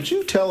around. Could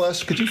you fill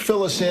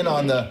us in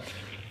on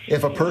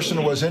if a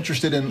person was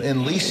interested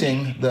in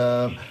leasing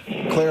the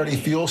Clarity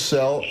fuel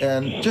cell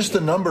and just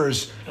the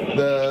numbers,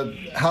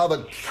 how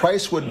the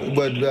price would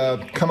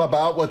come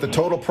about, what the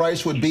total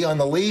price would be on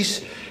the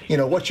lease,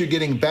 what you're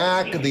getting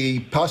back, the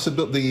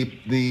possibility,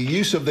 the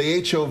use of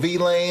the HOV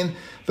lane,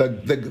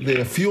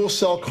 the fuel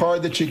cell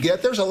card that you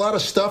get. There's a lot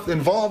of stuff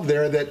involved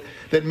there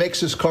that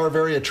makes this car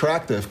very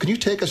attractive. Can you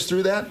take us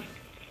through that?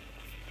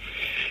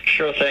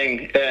 Sure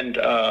thing. And,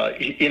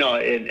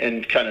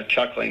 and kind of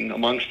chuckling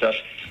amongst us,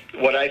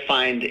 what I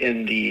find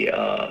in the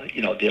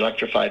the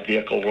electrified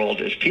vehicle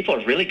world is people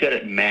are really good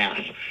at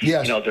math.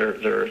 Yes.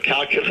 They're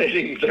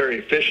calculating their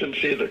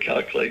efficiency. They're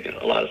calculating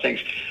a lot of things.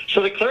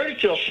 So the Clarity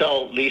fuel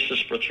cell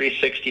leases for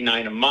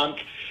 $369 a month,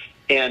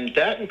 and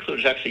that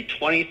includes actually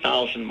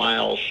 20,000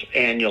 miles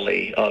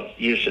annually of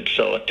usage.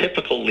 So a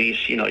typical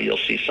lease, you'll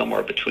see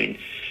somewhere between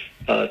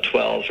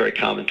very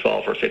common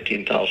 12 or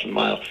 15,000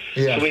 miles.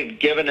 Yeah. So we've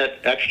given it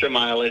extra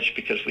mileage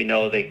because we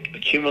know they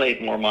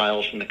accumulate more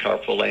miles in the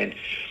carpool lane.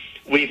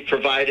 We've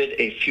provided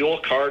a fuel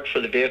card for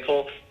the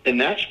vehicle, and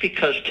that's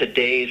because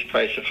today's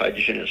price of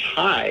hydrogen is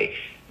high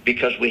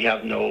because we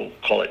have no,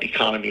 call it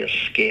economy of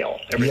scale.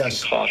 Everything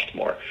costs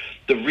more.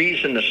 The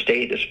reason the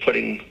state is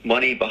putting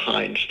money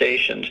behind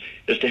stations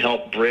is to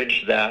help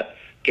bridge that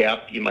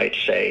gap, you might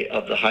say,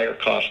 of the higher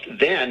cost,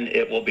 then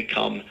it will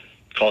become,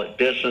 call it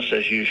business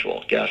as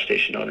usual. Gas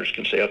station owners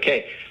can say,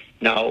 okay,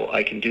 now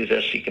I can do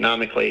this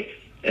economically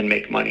and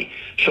make money.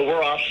 So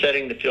we're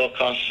offsetting the fuel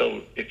costs.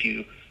 So if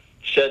you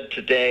said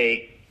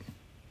today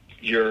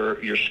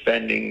you're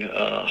spending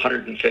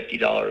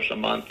 $150 a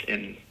month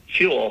in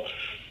fuel,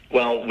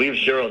 well, we've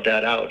zeroed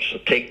that out. So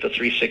take the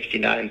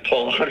 $369,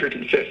 pull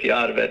 150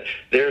 out of it.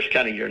 There's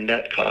kind of your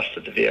net cost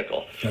of the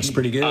vehicle. That's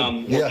pretty good.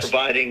 We're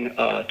providing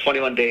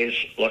 21 days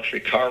luxury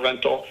car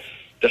rental.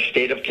 The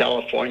state of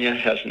California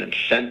has an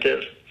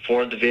incentive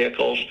for the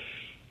vehicles.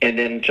 And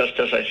then, just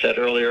as I said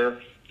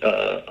earlier,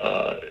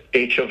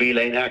 HOV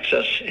lane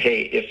access.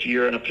 Hey, if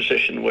you're in a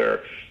position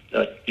where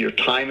your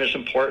time is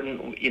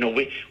important,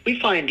 we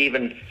find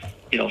even,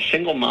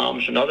 single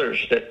moms and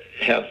others that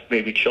have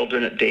maybe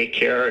children at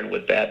daycare and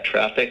with bad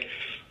traffic,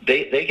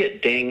 they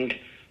get dinged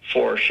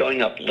for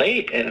showing up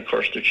late, and of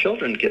course their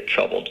children get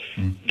troubled.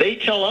 They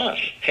tell us,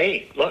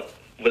 hey, look,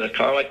 with a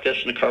car like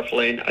this in a carpool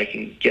lane, I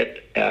can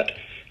get back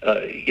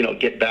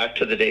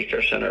to the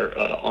daycare center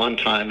on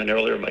time and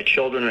earlier. My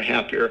children are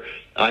happier.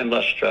 I'm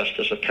less stressed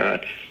as a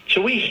parent.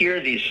 So we hear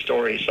these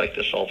stories like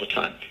this all the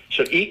time.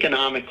 So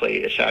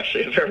economically, it's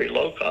actually a very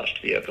low-cost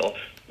vehicle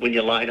when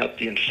you line up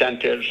the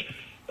incentives,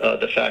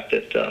 the fact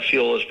that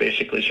fuel is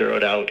basically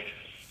zeroed out,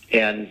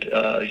 and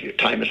your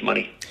time is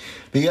money.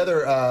 The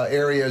other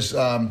areas,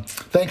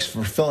 thanks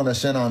for filling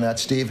us in on that,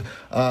 Steve.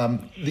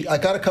 I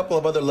got a couple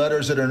of other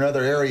letters that are in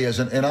other areas,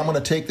 and I'm going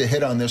to take the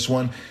hit on this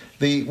one.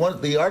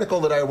 The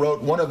article that I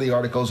wrote, one of the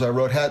articles I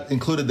wrote,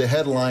 included the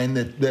headline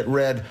that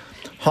read,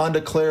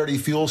 Honda Clarity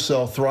Fuel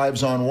Cell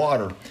Thrives on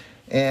Water.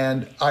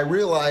 And I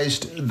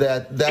realized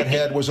that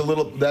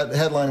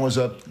headline was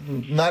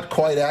not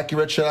quite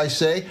accurate, should I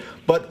say.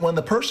 But when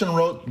the person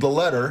wrote the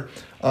letter,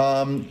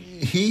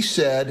 he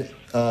said,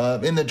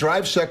 in the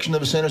drive section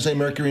of the San Jose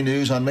Mercury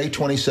News on May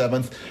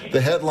 27th, the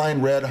headline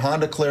read,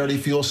 Honda Clarity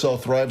Fuel Cell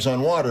Thrives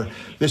on Water.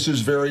 This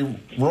is very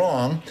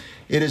wrong.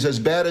 It is as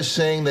bad as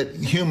saying that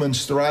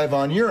humans thrive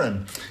on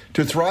urine.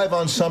 To thrive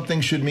on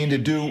something should mean to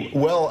do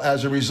well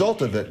as a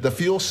result of it. The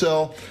fuel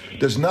cell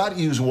does not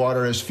use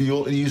water as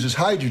fuel. It uses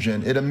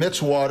hydrogen. It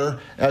emits water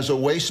as a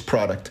waste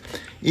product.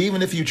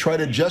 Even if you try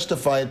to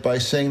justify it by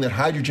saying that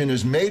hydrogen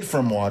is made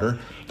from water,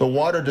 the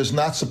water does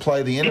not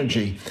supply the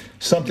energy.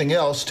 Something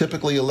else,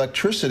 typically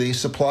electricity,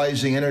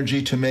 supplies the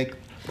energy to make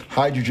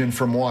hydrogen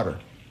from water.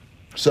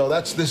 So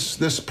that's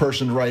this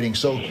person writing.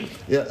 So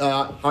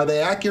are they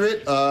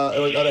accurate?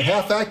 Are they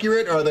half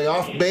accurate? Are they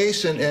off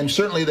base? And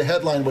certainly the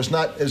headline was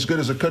not as good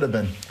as it could have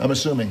been, I'm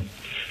assuming.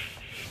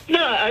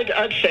 No,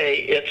 I'd say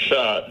it's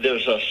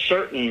there's a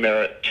certain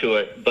merit to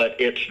it, but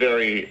it's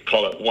very,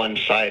 call it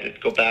one-sided.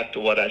 Go back to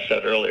what I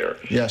said earlier.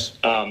 Yes.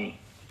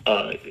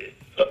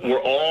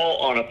 We're all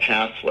on a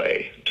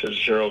pathway to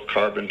zero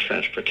carbon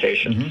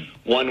transportation.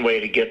 Mm-hmm. One way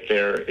to get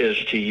there is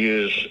to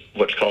use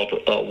what's called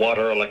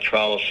water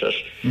electrolysis.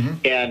 Mm-hmm.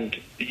 And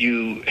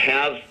you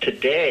have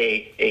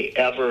today a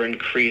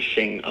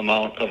ever-increasing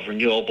amount of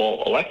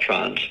renewable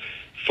electrons,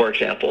 for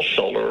example,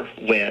 solar,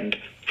 wind,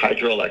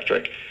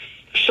 hydroelectric.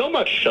 So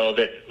much so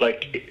that,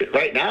 like,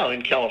 right now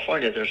in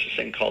California, there's this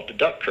thing called the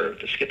duck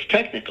curve. This gets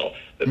technical.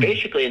 But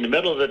basically, in the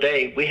middle of the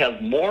day, we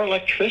have more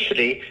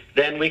electricity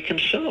than we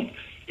consume.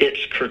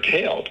 It's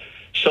curtailed.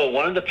 So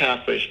one of the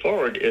pathways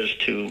forward is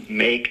to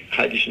make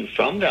hydrogen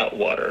from that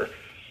water.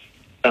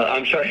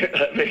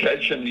 Make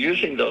hydrogen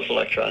using those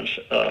electrons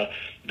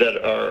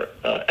that are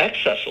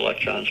excess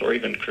electrons or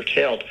even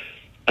curtailed,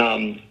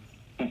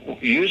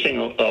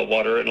 using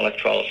water and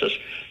electrolysis.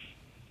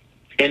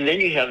 And then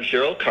you have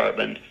zero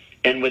carbon.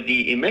 And with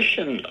the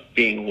emission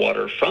being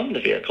water from the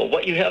vehicle,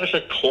 what you have is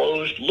a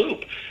closed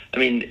loop. I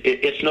mean,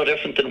 it's no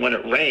different than when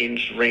it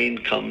rains. Rain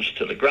comes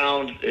to the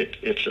ground,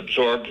 it's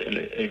absorbed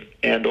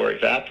and or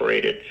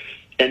evaporated,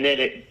 and then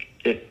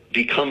it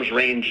becomes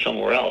rain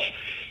somewhere else.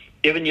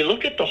 When you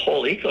look at the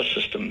whole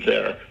ecosystem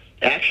there,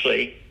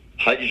 actually,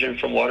 hydrogen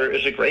from water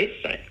is a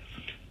great thing.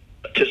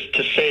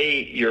 To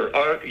say your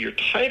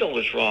title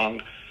is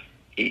wrong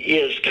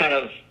is kind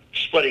of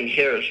splitting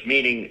hairs,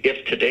 meaning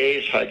if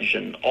today's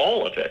hydrogen,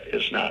 all of it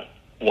is not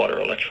water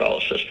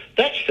electrolysis,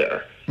 that's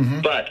fair.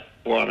 Mm-hmm. But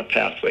we're on a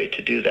pathway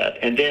to do that.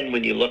 And then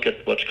when you look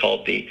at what's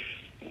called the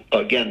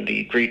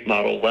GREET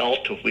model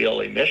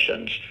well-to-wheel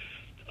emissions,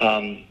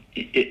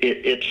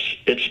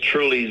 it's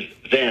truly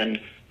then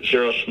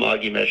zero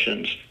smog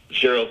emissions,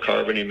 zero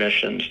carbon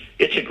emissions.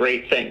 It's a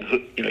great thing.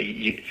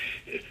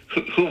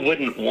 Who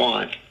wouldn't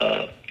want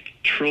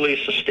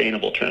truly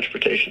sustainable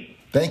transportation?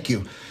 Thank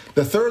you.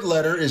 The third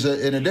letter is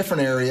in a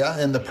different area,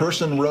 and the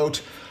person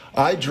wrote,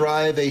 I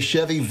drive a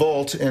Chevy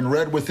Volt and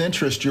read with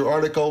interest your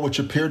article which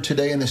appeared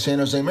today in the San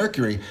Jose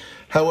Mercury.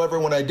 However,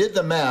 when I did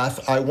the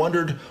math, I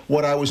wondered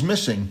what I was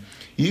missing.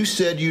 You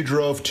said you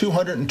drove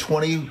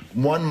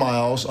 221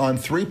 miles on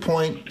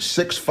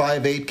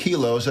 3.658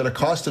 kilos at a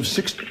cost of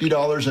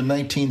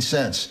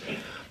 $60.19.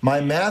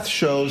 My math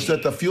shows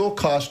that the fuel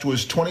cost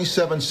was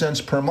 27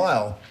 cents per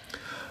mile.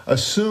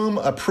 Assume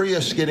a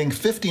Prius getting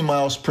 50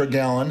 miles per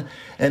gallon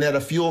and at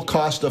a fuel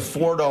cost of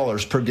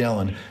 $4 per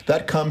gallon.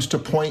 That comes to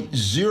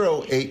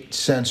 0.08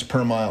 cents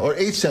per mile, or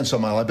 8 cents a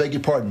mile, I beg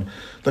your pardon.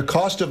 The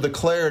cost of the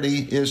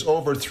Clarity is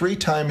over 3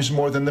 times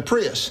more than the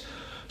Prius.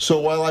 So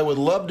while I would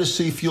love to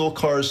see fuel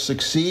cars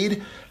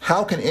succeed,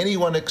 how can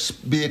anyone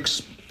be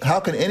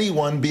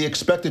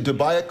expected to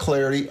buy a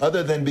Clarity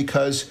other than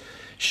because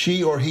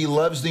she or he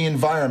loves the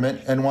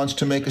environment and wants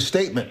to make a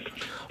statement?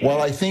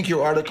 While I think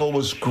your article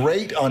was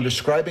great on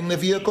describing the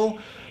vehicle,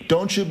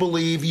 don't you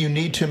believe you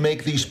need to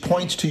make these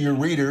points to your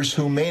readers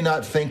who may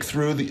not think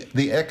through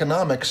the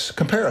economics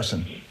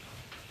comparison?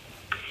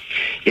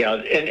 Yeah,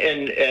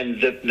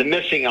 and the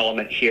missing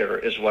element here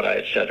is what I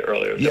had said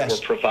earlier, that Yes.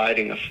 we're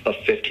providing a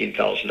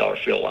 $15,000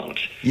 fuel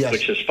allowance, Yes.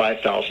 which is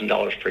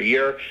 $5,000 per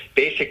year.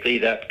 Basically,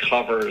 that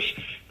covers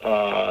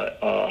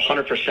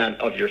 100%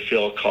 of your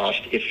fuel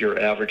cost if you're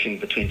averaging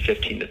between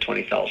 15 to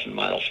 20,000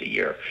 miles a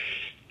year.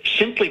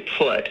 Simply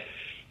put,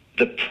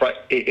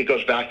 it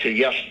goes back to,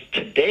 yes,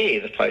 today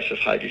the price of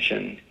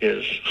hydrogen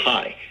is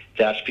high.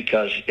 That's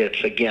because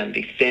it's, again,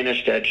 the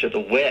thinnest edge of the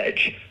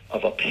wedge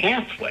of a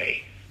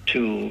pathway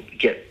to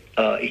get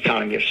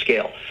economy of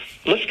scale.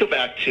 Let's go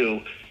back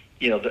to,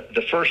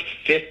 the first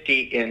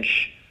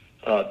 50-inch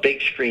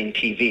big screen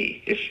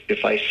TV.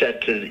 If I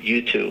said to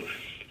you two,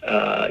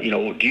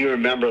 do you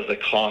remember the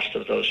cost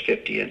of those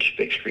 50-inch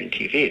big screen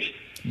TVs?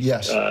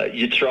 Yes.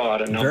 You'd throw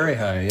out a number. Very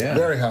high, yeah.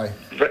 Very high.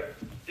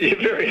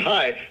 Very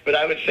high, but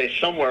I would say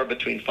somewhere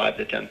between $5,000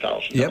 to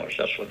 $10,000. Yep.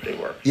 That's what they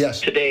were.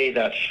 Yes. Today,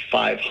 that's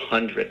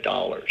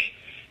 $500.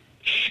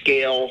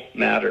 Scale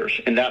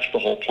matters, and that's the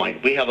whole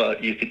point. We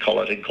have you could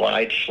call it a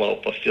glide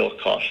slope of fuel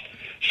cost.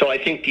 So I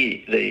think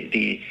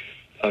the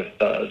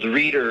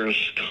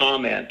reader's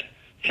comment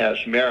has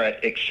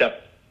merit,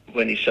 except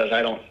when he says,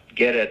 "I don't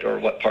get it," or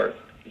 "What part,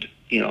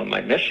 am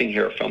I missing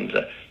here from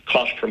the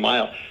cost per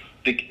mile?"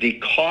 The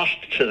cost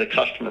to the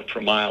customer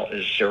per mile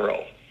is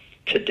zero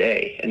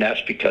today, and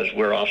that's because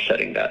we're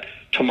offsetting that.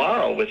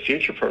 Tomorrow, with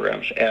future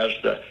programs, as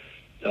the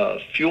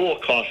fuel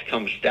cost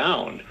comes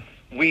down,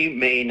 we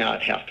may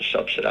not have to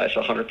subsidize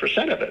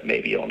 100% of it,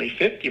 maybe only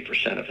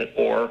 50% of it,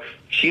 or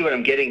see what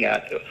I'm getting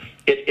at.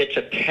 It's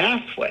a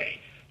pathway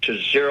to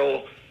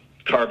zero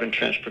carbon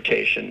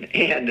transportation,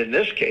 and in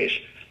this case,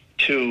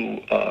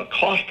 to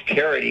cost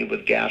parity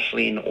with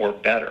gasoline or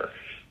better.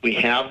 We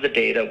have the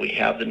data, we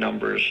have the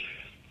numbers.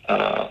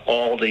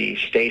 All the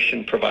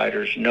station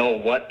providers know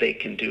what they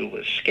can do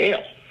with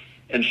scale.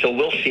 And so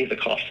we'll see the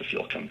cost of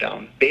fuel come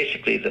down.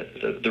 Basically,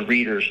 the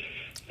reader's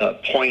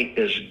point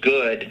is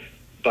good,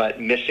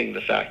 but missing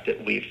the fact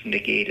that we've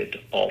negated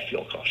all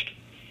fuel cost.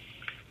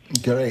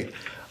 Great.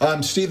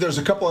 Steve, there's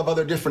a couple of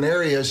other different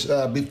areas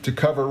to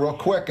cover real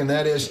quick, and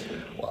that is,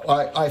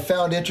 I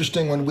found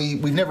interesting when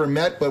we've never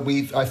met, but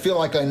I feel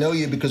like I know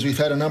you because we've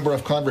had a number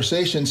of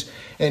conversations,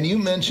 and you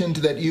mentioned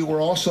that you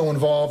were also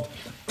involved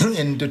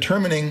in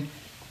determining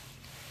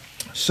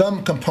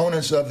some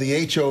components of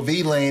the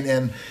HOV lane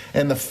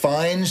and the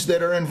fines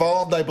that are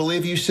involved, I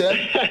believe you said.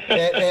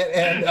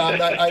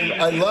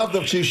 I love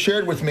that you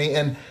shared with me.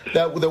 And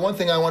the one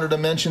thing I wanted to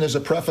mention as a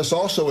preface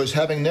also is,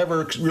 having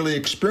never really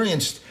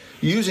experienced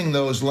using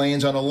those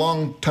lanes on a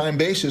long time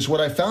basis,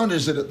 what I found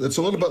is that it's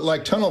a little bit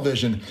like tunnel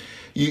vision.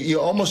 You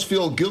almost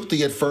feel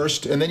guilty at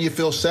first, and then you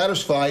feel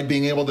satisfied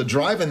being able to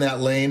drive in that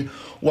lane,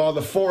 while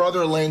the 4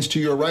 other lanes to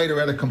your right are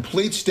at a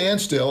complete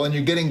standstill, and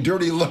you're getting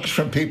dirty looks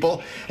from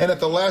people. And at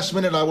the last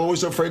minute, I'm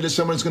always afraid that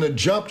someone's going to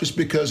jump just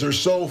because they're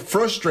so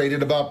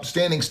frustrated about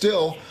standing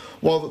still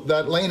while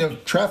that lane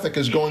of traffic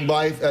is going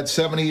by at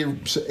 70 or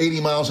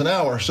 80 miles an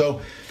hour.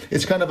 So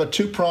it's kind of a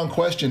two-pronged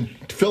question.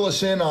 Fill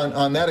us in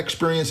on that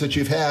experience that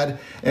you've had,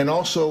 and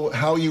also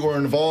how you were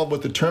involved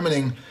with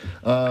determining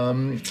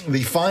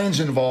the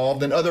fines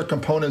involved and other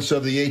components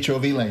of the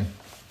HOV lane.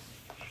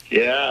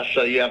 Yeah,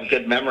 so you have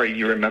good memory.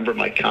 You remember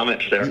my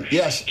comments there.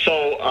 Yes.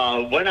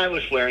 So when I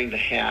was wearing the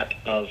hat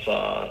of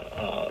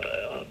on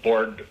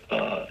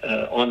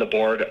the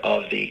board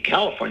of the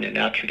California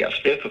Natural Gas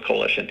Vehicle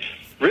Coalition,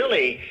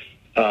 really,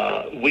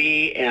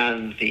 we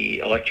and the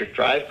Electric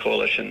Drive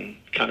Coalition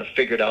kind of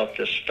figured out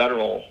this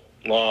federal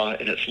law,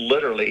 and it's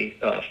literally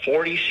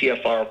 40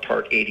 CFR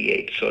Part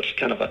 88. So it's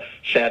kind of a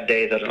sad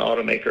day that an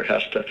automaker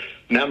has to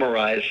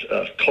memorize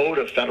a code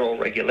of federal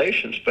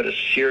regulations, but it's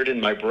seared in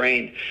my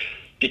brain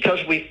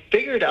because we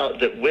figured out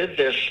that with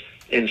this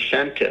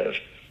incentive,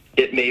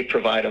 it may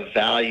provide a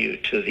value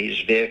to these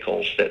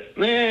vehicles that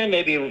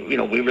maybe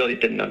we really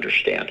didn't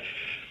understand.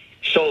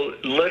 So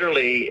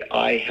literally,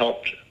 I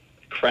helped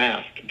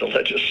craft the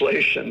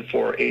legislation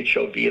for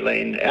HOV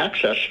lane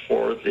access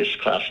for this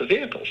class of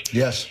vehicles.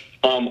 Yes.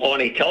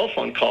 On a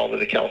telephone call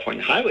with the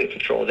California Highway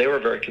Patrol, they were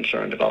very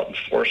concerned about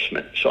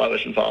enforcement, so I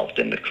was involved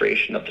in the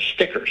creation of the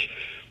stickers.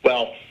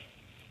 Well,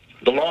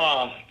 the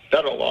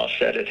federal law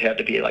said it had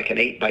to be like an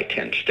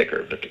 8x10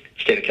 sticker, but the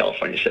state of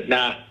California said,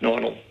 nah, no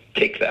one will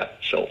take that.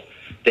 So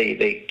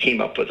they came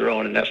up with their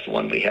own, and that's the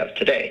one we have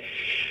today.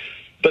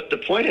 But the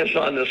point is,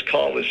 on this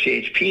call with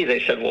CHP,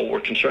 they said, well,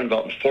 we're concerned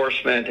about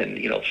enforcement and,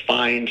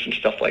 fines and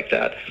stuff like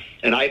that.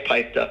 And I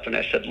piped up and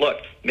I said, look,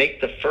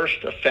 make the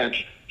first offense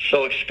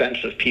so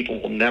expensive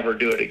people will never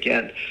do it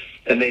again.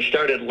 And they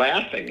started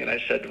laughing. And I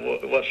said, well,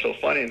 what's so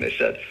funny? And they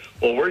said,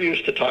 well, we're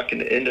used to talking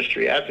to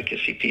industry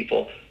advocacy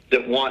people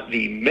that want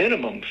the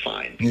minimum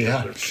fine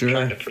because they're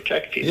trying to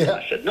protect people. Yeah.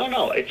 I said,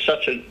 no, it's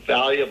such a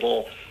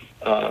valuable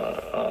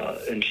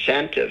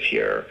incentive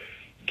here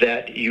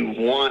that you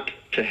want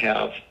to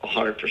have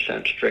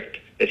 100% strict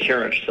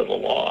adherence to the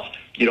law.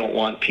 You don't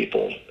want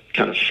people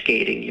kind of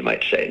skating, you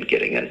might say, and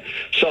getting in.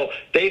 So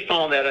they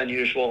found that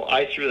unusual.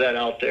 I threw that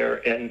out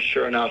there, and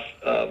sure enough,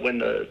 when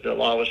the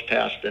law was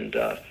passed and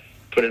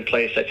put in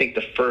place, I think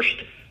the first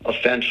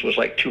offense was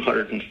like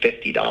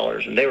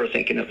 $250, and they were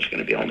thinking it was going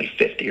to be only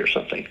 $50 or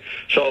something.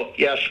 So,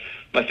 yes,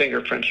 my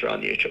fingerprints are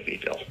on the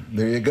HOV bill.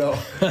 There you go.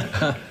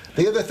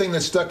 The other thing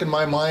that stuck in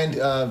my mind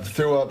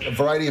through a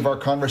variety of our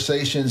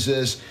conversations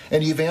is,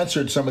 and you've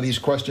answered some of these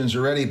questions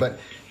already, but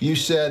you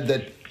said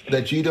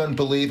that you don't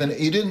believe, and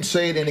you didn't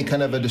say it in any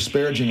kind of a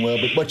disparaging way,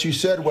 but what you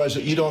said was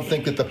that you don't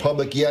think that the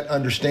public yet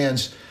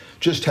understands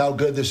just how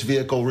good this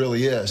vehicle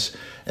really is.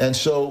 And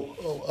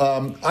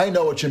so I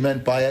know what you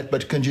meant by it,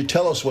 but can you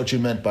tell us what you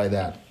meant by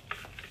that?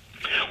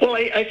 Well,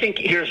 I think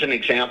here's an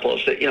example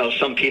is that,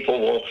 some people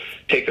will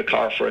take a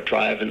car for a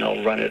drive and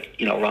they'll run it,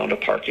 around a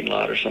parking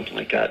lot or something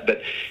like that.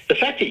 But the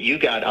fact that you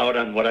got out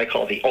on what I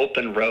call the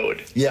open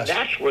road,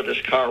 that's where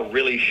this car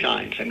really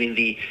shines. I mean,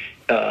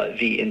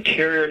 the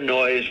interior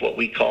noise, what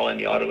we call in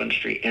the auto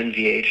industry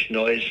NVH,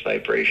 noise,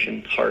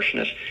 vibration,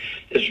 harshness,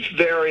 is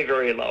very,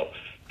 very low.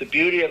 The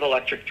beauty of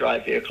electric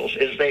drive vehicles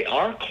is they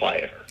are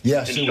quieter.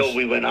 Yes. And so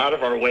we went out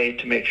of our way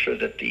to make sure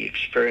that the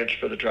experience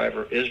for the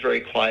driver is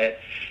very quiet.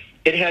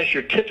 It has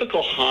your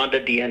typical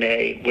Honda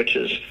DNA, which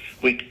is,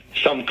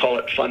 some call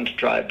it fun to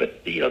drive,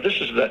 but this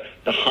is the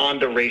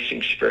Honda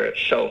racing spirit.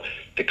 So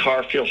the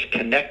car feels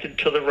connected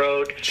to the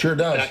road. Sure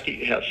does. The fact that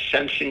you have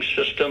sensing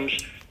systems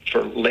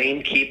for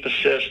lane keep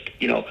assist,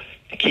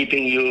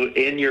 keeping you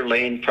in your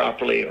lane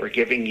properly or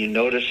giving you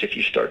notice if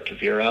you start to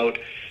veer out.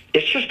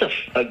 It's just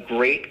a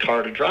great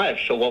car to drive.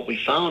 So what we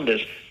found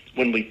is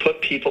when we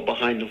put people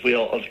behind the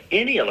wheel of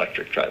any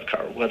electric drive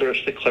car, whether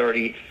it's the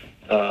Clarity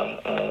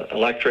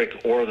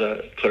electric or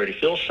the Clarity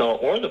fuel cell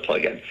or the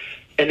plug-in,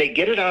 and they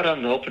get it out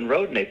on the open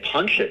road and they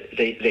punch it,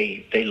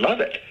 they love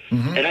it.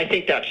 Mm-hmm. And I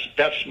think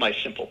that's my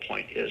simple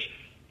point is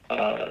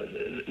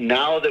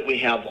now that we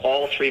have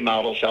all three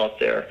models out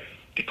there,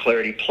 the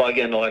Clarity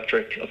plug-in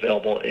electric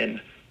available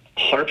in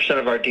 100%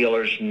 of our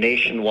dealers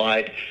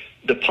nationwide,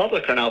 the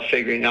public are now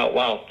figuring out,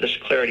 wow, this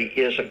Clarity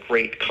is a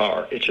great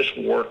car. It just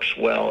works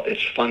well.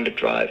 It's fun to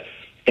drive.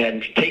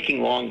 And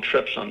taking long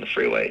trips on the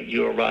freeway,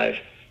 you arrive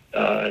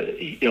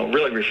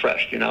really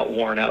refreshed. You're not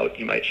worn out,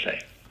 you might say.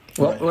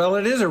 Well,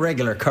 it is a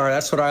regular car.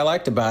 That's what I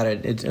liked about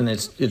it.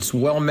 It's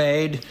well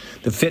made.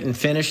 The fit and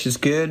finish is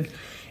good,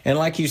 and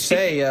like you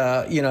say,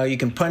 you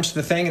can punch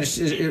the thing, and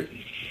it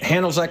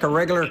handles like a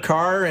regular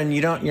car, and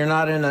you're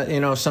not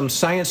in a some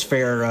science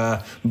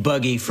fair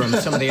buggy from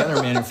some of the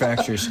other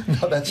manufacturers.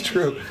 No, that's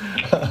true.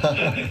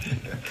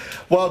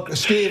 Well,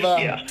 Steve,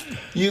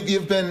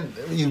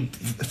 you've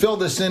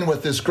filled us in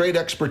with this great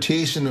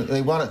expertise, and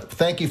we want to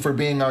thank you for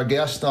being our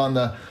guest on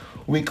the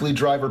Weekly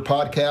Driver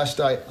Podcast.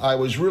 I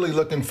was really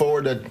looking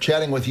forward to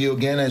chatting with you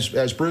again,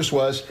 as Bruce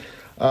was,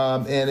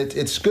 and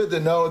it's good to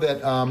know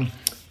that.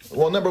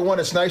 Well, number one,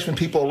 it's nice when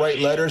people write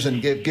letters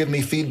and give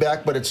me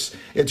feedback, but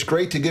it's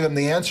great to give them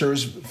the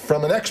answers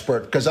from an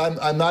expert, because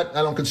I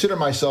don't consider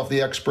myself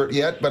the expert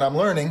yet, but I'm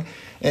learning,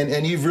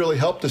 and you've really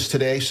helped us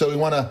today. So we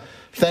want to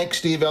thank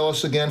Steve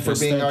Ellis again for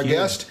being our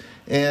guest,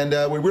 and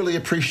we really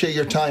appreciate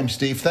your time,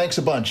 Steve. Thanks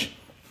a bunch.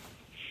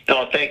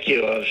 No, thank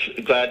you. I was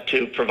glad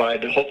to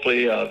provide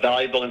hopefully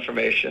valuable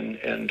information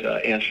and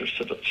answers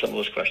to some of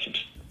those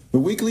questions. The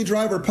Weekly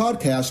Driver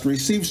Podcast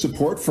receives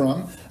support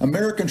from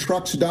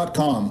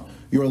AmericanTrucks.com,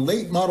 your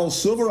late model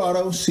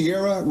Silverado,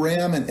 Sierra,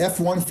 Ram, and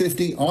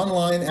F-150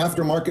 online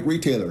aftermarket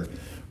retailer,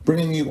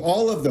 bringing you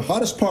all of the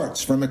hottest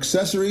parts from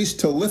accessories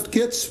to lift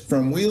kits,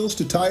 from wheels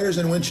to tires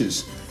and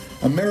winches.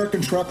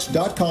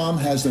 AmericanTrucks.com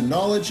has the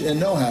knowledge and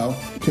know-how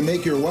to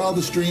make your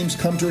wildest dreams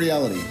come to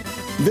reality.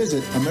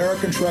 Visit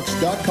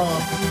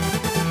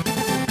AmericanTrucks.com.